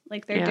as.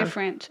 Like, they're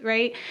different,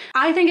 right?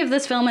 I think if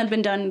this film had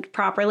been done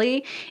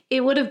properly,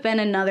 it would have been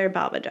another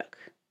Babadook.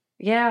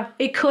 Yeah.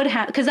 It could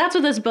have, because that's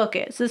what this book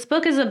is. This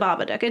book is a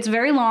Babadook. It's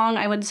very long.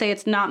 I would say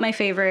it's not my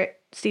favorite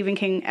Stephen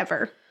King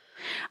ever.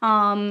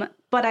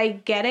 But I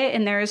get it,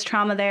 and there is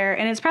trauma there,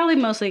 and it's probably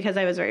mostly because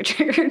I was very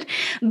triggered.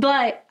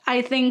 But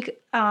I think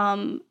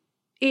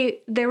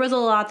there was a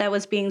lot that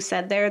was being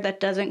said there that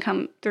doesn't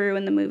come through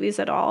in the movies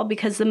at all,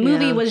 because the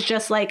movie was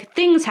just like,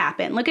 things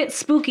happen. Look at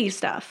spooky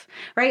stuff,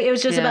 right? It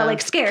was just about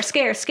like scare,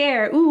 scare,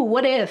 scare. Ooh,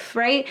 what if,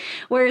 right?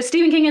 Whereas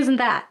Stephen King isn't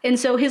that. And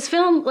so his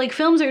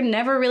films are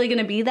never really going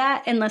to be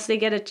that unless they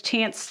get a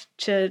chance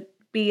to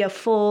be a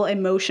full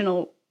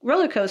emotional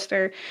roller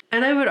coaster.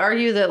 And I would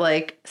argue that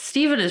like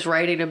Stephen is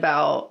writing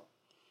about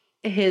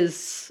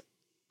his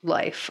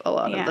life a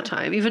lot of the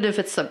time, even if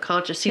it's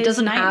subconscious. He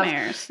doesn't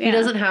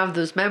have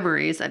those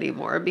memories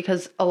anymore,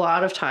 because a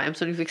lot of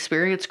times when you've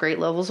experienced great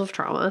levels of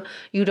trauma,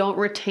 you don't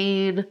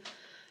retain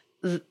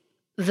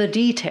the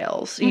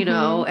details, you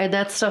know, and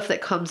that's stuff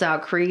that comes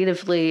out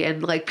creatively,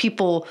 and like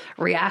people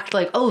react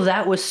like, oh,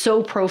 that was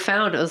so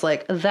profound. It was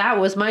like, that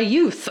was my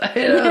youth. That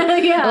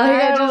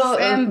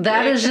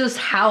is just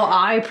how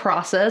I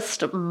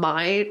processed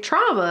my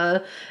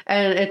trauma.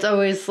 And it's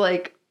always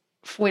like,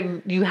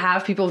 when you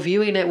have people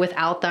viewing it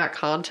without that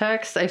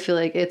context, I feel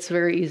like it's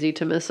very easy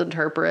to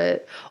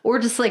misinterpret or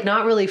just like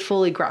not really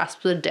fully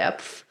grasp the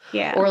depth.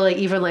 Yeah. Or like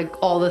even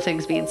like all the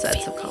things being said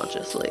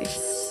subconsciously.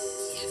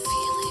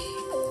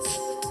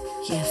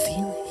 Yeah,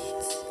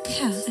 feelings.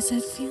 Yeah, I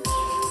said feelings.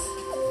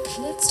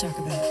 Let's talk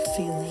about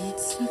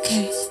feelings.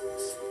 Okay.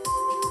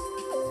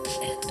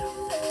 And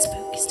all that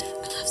spooky stuff.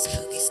 I love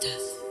spooky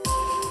stuff.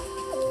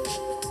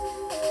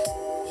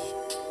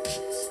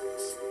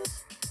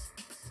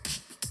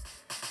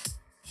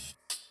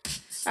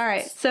 All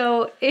right.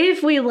 So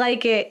if we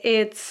like it,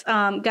 it's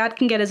God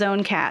Can Get His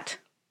Own Cat,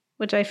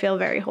 which I feel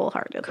very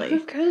wholeheartedly.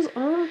 God Can Get His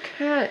Own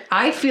Cat.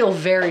 I feel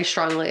very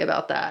strongly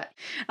about that.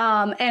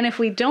 And if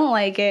we don't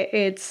like it,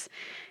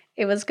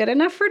 it was good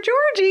enough for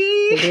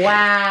Georgie.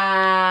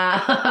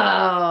 Wow.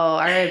 All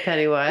right,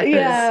 Pennywise.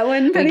 Yeah,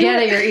 when Pennywise... We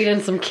get it, you're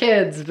eating some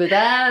kids, but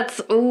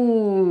that's,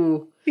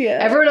 ooh. Yeah.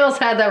 Everyone else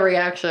had that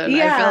reaction.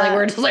 Yeah. I feel like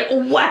we're just like,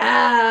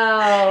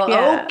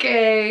 wow,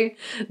 okay.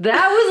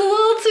 That was a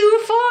little too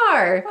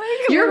far.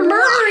 You're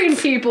murdering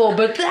people,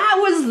 but that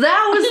was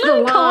the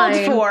line.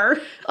 Uncalled for.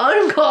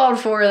 Uncalled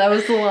for, that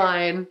was the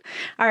line.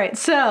 All right,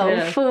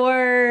 so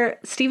for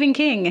Stephen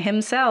King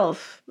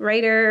himself,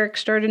 writer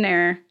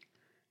extraordinaire.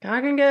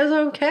 God can get his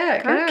own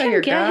cat. God can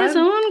get his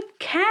own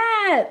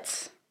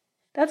cat.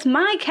 That's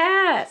my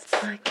cat.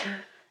 That's my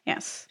cat.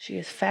 Yes. She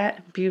is fat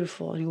and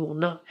beautiful, and you will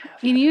not have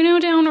her. And you know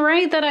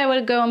downright that I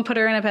would go and put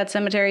her in a pet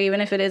cemetery, even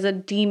if it is a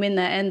demon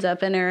that ends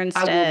up in her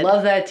instead. I would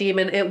love that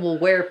demon. It will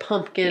wear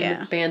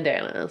pumpkin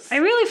bandanas. I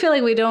really feel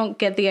like we don't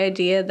get the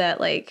idea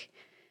that, like,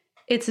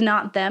 it's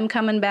not them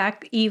coming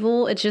back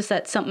evil. It's just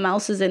that something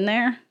else is in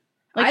there.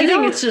 Like, I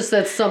think it's just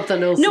that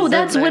something else is in there. No,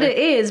 that's what it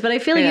is, but I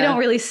feel like you don't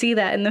really see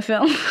that in the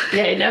film.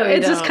 Yeah, no,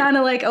 it's just kind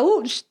of like,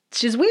 oh,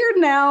 she's weird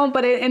now,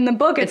 but in the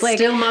book, it's like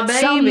still my baby.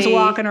 Something's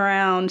walking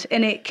around,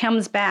 and it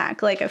comes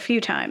back like a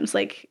few times.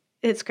 Like,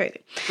 it's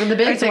crazy. And the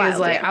big thing is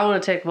like, I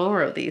want to take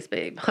more of these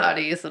baby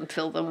bodies and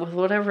fill them with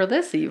whatever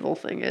this evil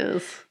thing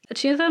is.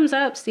 2 thumbs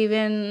up,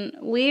 Stephen.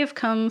 We have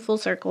come full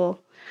circle.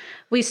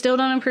 We still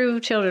don't approve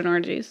of children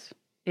orgies.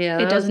 Yeah,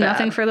 it does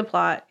nothing for the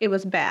plot. It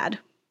was bad.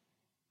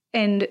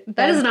 And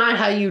that is not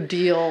how you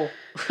deal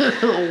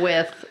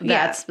with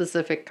that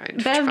specific kind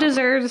of Bev trauma.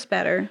 Deserves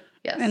better.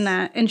 Yes. In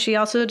that. And she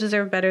also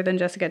deserved better than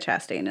Jessica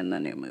Chastain in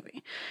the new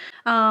movie.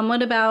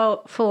 What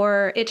about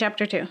for It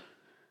Chapter 2?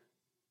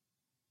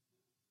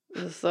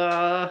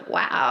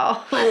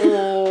 Wow.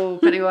 Oh,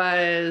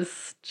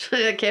 Pennywise.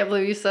 I can't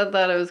believe you said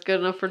that. It was good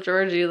enough for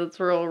Georgie.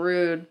 That's real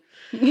rude.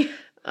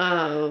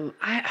 I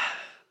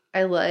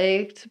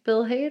liked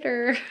Bill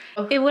Hader.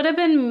 It would have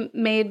been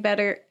made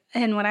better.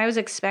 And what I was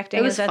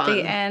expecting is at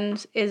the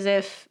end is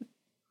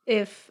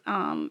if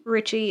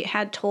Richie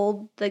had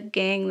told the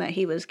gang that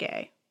he was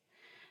gay.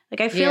 Like,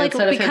 I feel like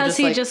because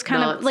he just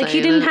kind of, like,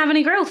 he didn't have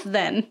any growth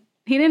then.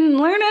 He didn't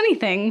learn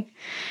anything.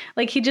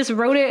 Like, he just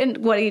wrote it and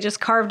he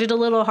just carved it a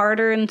little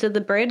harder into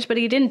the bridge, but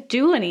he didn't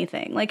do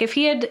anything. Like, if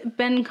he had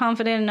been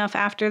confident enough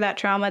after that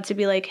trauma to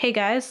be like, hey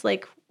guys,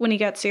 like, when he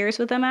got serious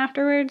with them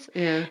afterwards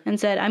and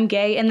said, I'm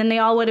gay, and then they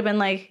all would have been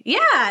like,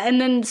 yeah,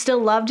 and then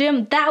still loved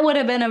him, that would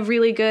have been a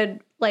really good,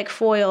 like,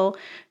 foil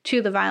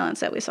to the violence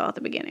that we saw at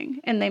the beginning.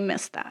 And they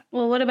missed that.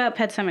 Well, what about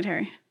Pet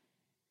Sematary?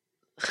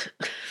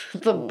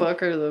 The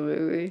book or the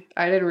movie?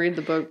 I didn't read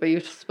the book, but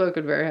you've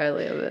spoken very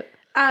highly of it.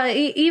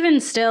 Even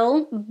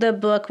still, the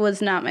book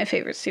was not my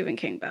favorite Stephen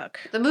King book.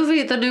 The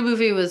new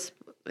movie was,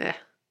 The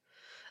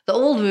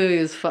old movie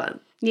was fun.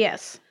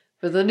 Yes.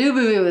 But the new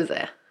movie was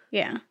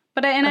Yeah.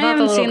 But I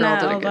haven't seen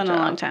that in a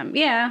long time.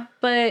 Yeah,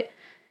 but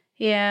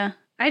yeah.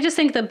 I just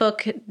think the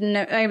book,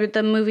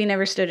 the movie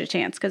never stood a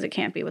chance because it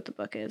can't be what the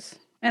book is.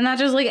 And not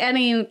just like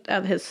any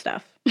of his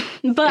stuff.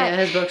 But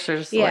his books are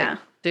just like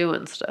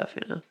doing stuff,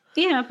 you know.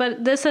 Yeah,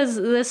 but this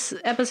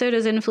episode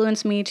has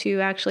influenced me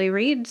to actually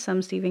read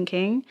some Stephen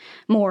King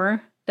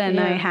more than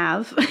I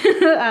have.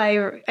 I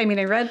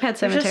read Pet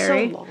Sematary. It's just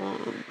so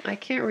long. I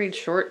can't read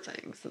short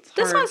things. It's hard.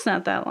 This one's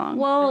not that long.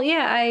 Well,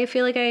 yeah, I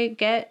feel like I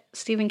get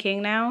Stephen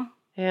King now.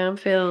 Yeah, I'm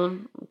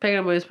picking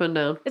up my spoon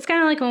down. It's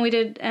kind of like when we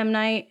did M.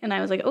 Night, and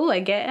I was like, oh, I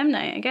get M.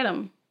 Night. I get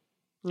him.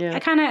 Yeah. I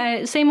kind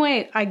of, same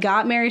way, I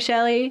got Mary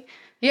Shelley.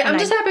 Yeah, I'm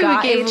just happy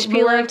we gave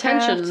more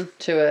attention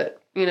to it,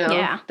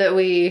 that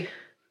we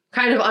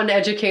kind of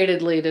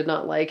uneducatedly did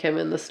not like him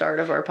in the start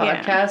of our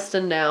podcast,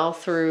 and now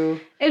through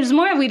it was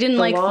more we didn't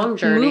like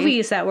the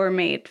movies that were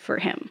made for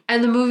him.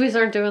 And the movies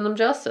aren't doing them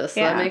justice,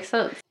 so that makes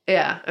sense.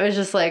 Yeah, it was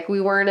just like,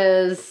 we weren't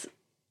as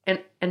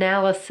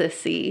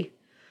analysis-y.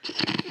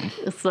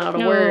 It's not a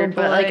word,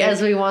 but like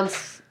as we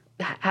once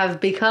have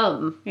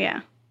become.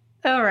 Yeah.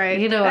 All right.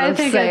 You know what I'm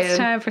saying. I think it's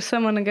time for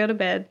someone to go to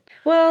bed.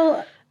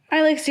 Well,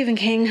 I like Stephen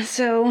King,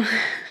 so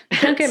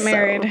don't get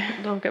married.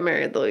 Don't get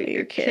married, they'll eat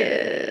your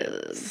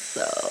kids.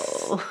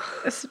 So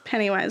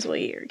Pennywise will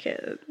eat your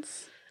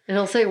kids. And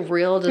he'll say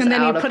real just and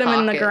then out you put them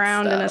in the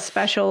ground stuff. in a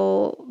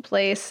special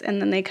place, and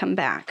then they come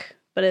back.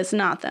 But it's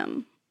not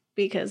them.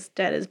 Because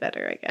dead is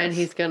better, I guess. And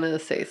he's going to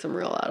say some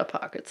real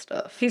out-of-pocket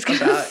stuff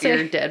about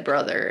your dead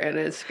brother. And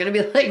it's going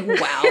to be like,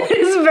 wow.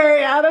 It's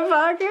very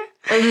out-of-pocket.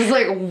 I'm just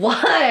like,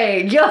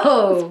 why?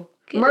 Yo,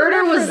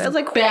 murder was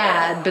like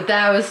bad, but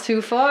that was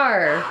too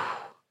far.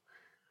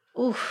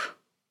 Oof.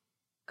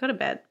 Go to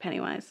bed,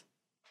 Pennywise.